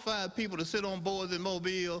qualified people to sit on boards in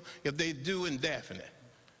Mobile if they do in Daphne.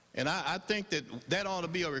 And I think that ought to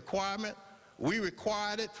be a requirement. We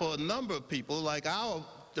required it for a number of people, like our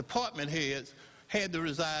department heads had to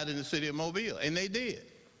reside in the city of Mobile, and they did.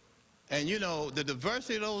 And you know, the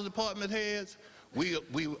diversity of those department heads, we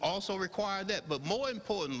also required that. But more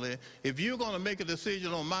importantly, if you're going to make a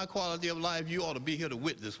decision on my quality of life, you ought to be here to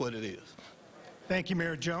witness what it is. Thank you,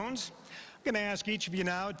 Mayor Jones. I'm going to ask each of you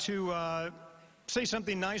now to say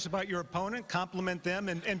something nice about your opponent, compliment them,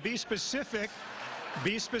 and be specific.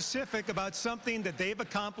 Be specific about something that they've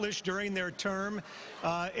accomplished during their term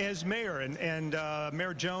as mayor. And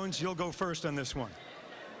Mayor Jones, you'll go first on this one.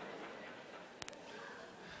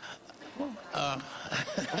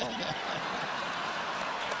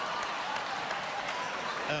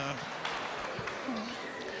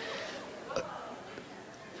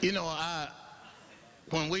 You know,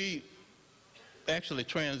 when we actually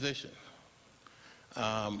transitioned,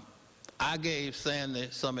 I gave Sandy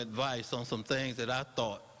some advice on some things that I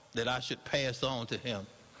thought that I should pass on to him.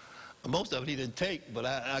 Most of it he didn't take, but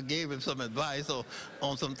I gave him some advice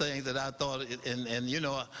on some things that I thought, and you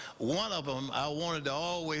know, one of them, I wanted to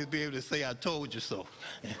always be able to say, I told you so.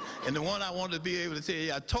 And the one I wanted to be able to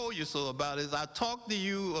say, I told you so about is, I talked to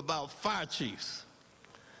you about fire chiefs.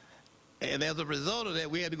 And as a result of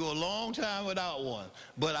that, we had to go a long time without one.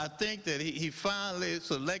 But I think that he finally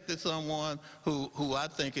selected someone who I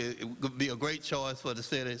think it would be a great choice for the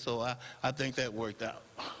city. So I think that worked out.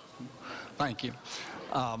 Thank you.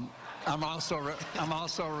 I'm also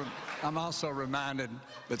reminded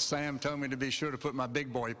that Sam told me to be sure to put my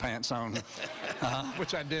big boy pants on,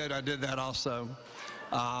 which I did. I did that also.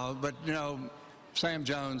 But you know, Sam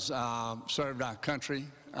Jones served our country.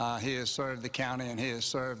 He has served the county, and he has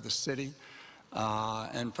served the city,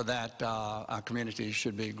 and for that, our community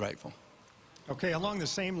should be grateful. Okay, along the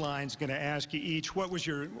same lines, going to ask you each, what was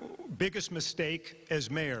your biggest mistake as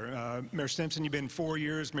mayor? Mayor Stimpson, you've been 4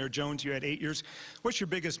 years. Mayor Jones, you had 8 years. What's your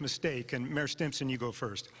biggest mistake? And Mayor Stimpson, you go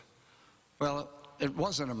first. Well, it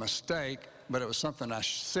wasn't a mistake, but it was something I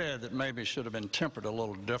said that maybe should have been tempered a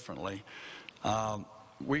little differently.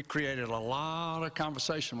 We created a lot of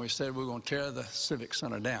conversation. We said we were going to tear the Civic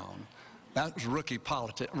Center down. That was rookie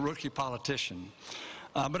politician.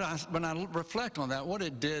 But when I reflect on that, what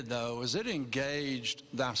it did, though, is it engaged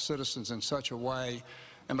our citizens in such a way,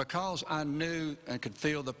 and because I knew and could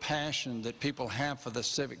feel the passion that people have for the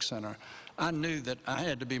Civic Center, I knew that I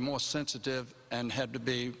had to be more sensitive and had to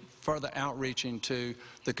be further outreaching to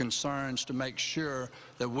the concerns to make sure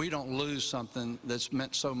that we don't lose something that's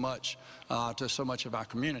meant so much to so much of our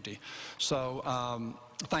community. So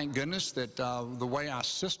thank goodness that the way our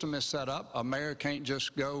system is set up, a mayor can't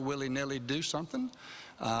just go willy-nilly do something.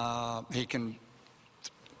 He can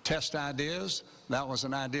test ideas. That was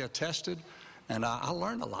an idea tested, and I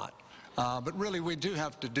learned a lot. But really, we do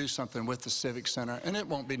have to do something with the Civic Center, and it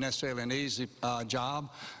won't be necessarily an easy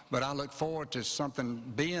job, but I look forward to something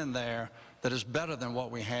being there that is better than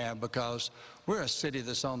what we have, because we're a city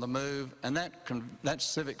that's on the move, and that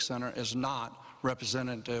Civic Center is not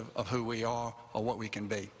representative of who we are or what we can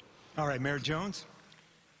be. All right, Mayor Jones.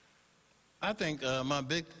 I think my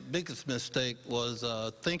biggest mistake was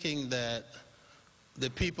thinking that the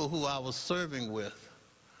people who I was serving with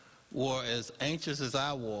were as anxious as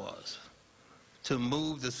I was to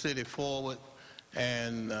move the city forward.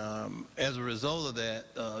 And as a result of that,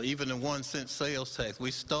 even the 1-cent sales tax, we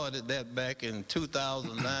started that back in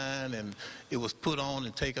 2009, and it was put on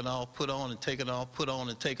and taken off, put on and taken off, put on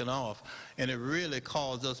and taken off. And it really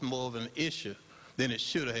caused us more of an issue than it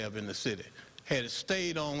should have in the city. Had it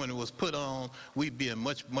stayed on when it was put on, we'd be in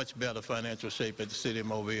much, much better financial shape at the city of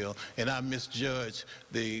Mobile. And I misjudged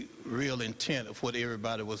the real intent of what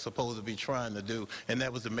everybody was supposed to be trying to do, and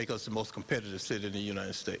that was to make us the most competitive city in the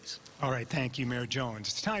United States. All right, thank you, Mayor Jones.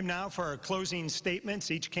 It's time now for our closing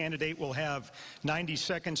statements. Each candidate will have 90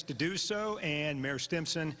 seconds to do so, and Mayor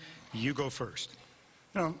Stimpson, you go first.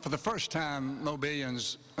 You know, for the first time,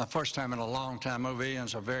 Mobilians, first time in a long time,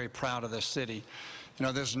 Mobilians are very proud of this city. You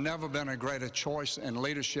know, there's never been a greater choice in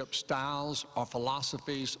leadership styles or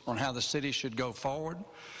philosophies on how the city should go forward.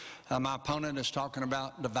 My opponent is talking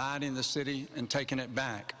about dividing the city and taking it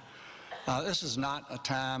back. This is not a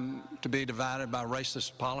time to be divided by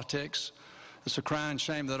racist politics. It's a crying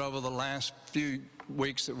shame that over the last few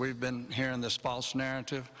weeks that we've been hearing this false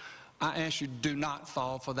narrative. I ask you, do not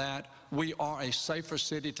fall for that. We are a safer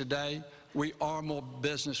city today. We are more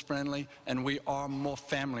business friendly, and we are more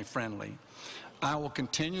family friendly. I will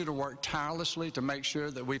continue to work tirelessly to make sure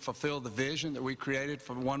that we fulfill the vision that we created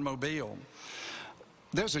for One Mobile.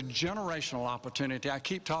 There's a generational opportunity. I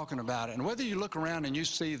keep talking about it. And whether you look around and you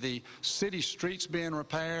see the city streets being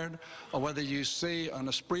repaired, or whether you see an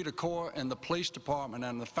esprit de corps in the police department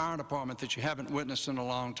and the fire department that you haven't witnessed in a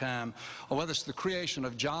long time, or whether it's the creation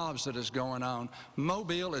of jobs that is going on,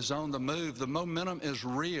 Mobile is on the move. The momentum is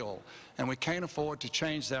real, and we can't afford to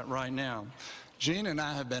change that right now. Gene and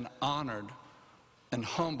I have been honored and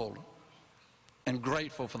humbled and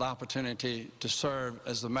grateful for the opportunity to serve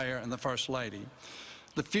as the mayor and the first lady.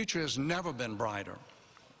 The future has never been brighter.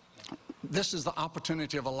 This is the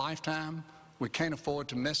opportunity of a lifetime. We can't afford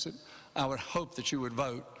to miss it. I would hope that you would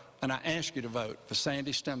vote, and I ask you to vote for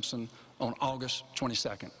Sandy Stimpson on August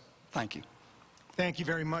 22nd. Thank you. Thank you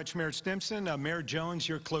very much, Mayor Stimpson. Mayor Jones,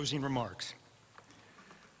 your closing remarks.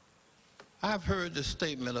 I've heard the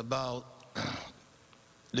statement about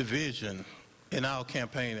division in our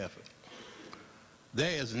campaign effort.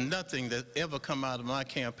 There is nothing that ever come out of my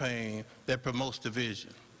campaign that promotes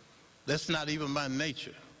division. That's not even my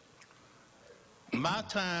nature. My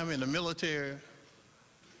time in the military,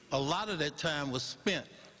 a lot of that time was spent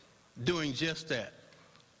doing just that.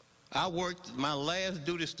 I worked, my last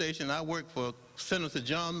duty station, I worked for Senator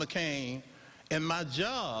John McCain, and my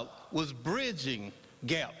job was bridging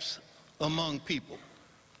gaps among people.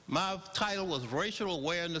 My title was Racial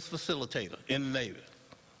Awareness Facilitator in the Navy.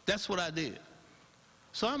 That's what I did.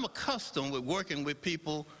 So I'm accustomed with working with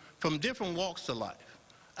people from different walks of life.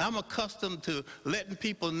 I'm accustomed to letting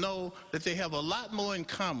people know that they have a lot more in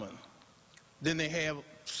common than they have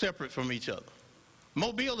separate from each other.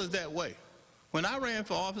 Mobile is that way. When I ran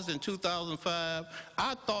for office in 2005,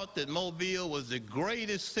 I thought that Mobile was the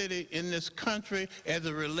greatest city in this country as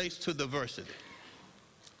it relates to diversity.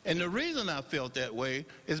 And the reason I felt that way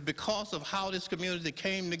is because of how this community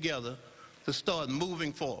came together to start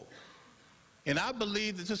moving forward. And I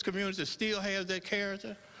believe that this community still has that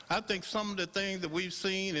character. I think some of the things that we've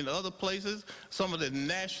seen in other places, some of the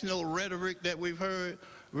national rhetoric that we've heard,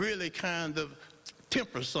 really kind of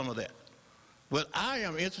tempers some of that. But I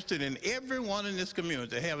am interested in everyone in this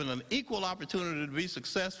community having an equal opportunity to be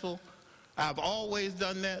successful. I've always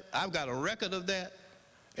done that. I've got a record of that.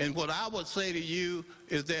 And what I would say to you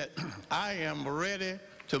is that I am ready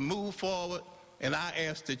to move forward, and I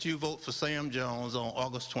ask that you vote for Sam Jones on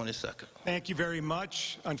August 22nd. Thank you very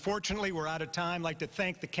much. Unfortunately, we're out of time. I'd like to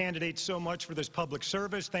thank the candidates so much for this public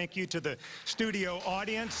service. Thank you to the studio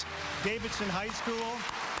audience, Davidson High School,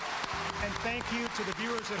 and thank you to the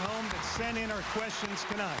viewers at home that sent in our questions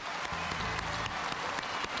tonight.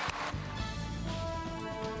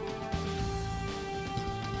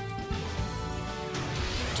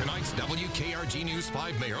 Tonight's WKRG News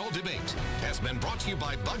 5 mayoral debate has been brought to you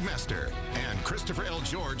by Bugmaster and Christopher L.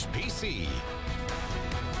 George, PC.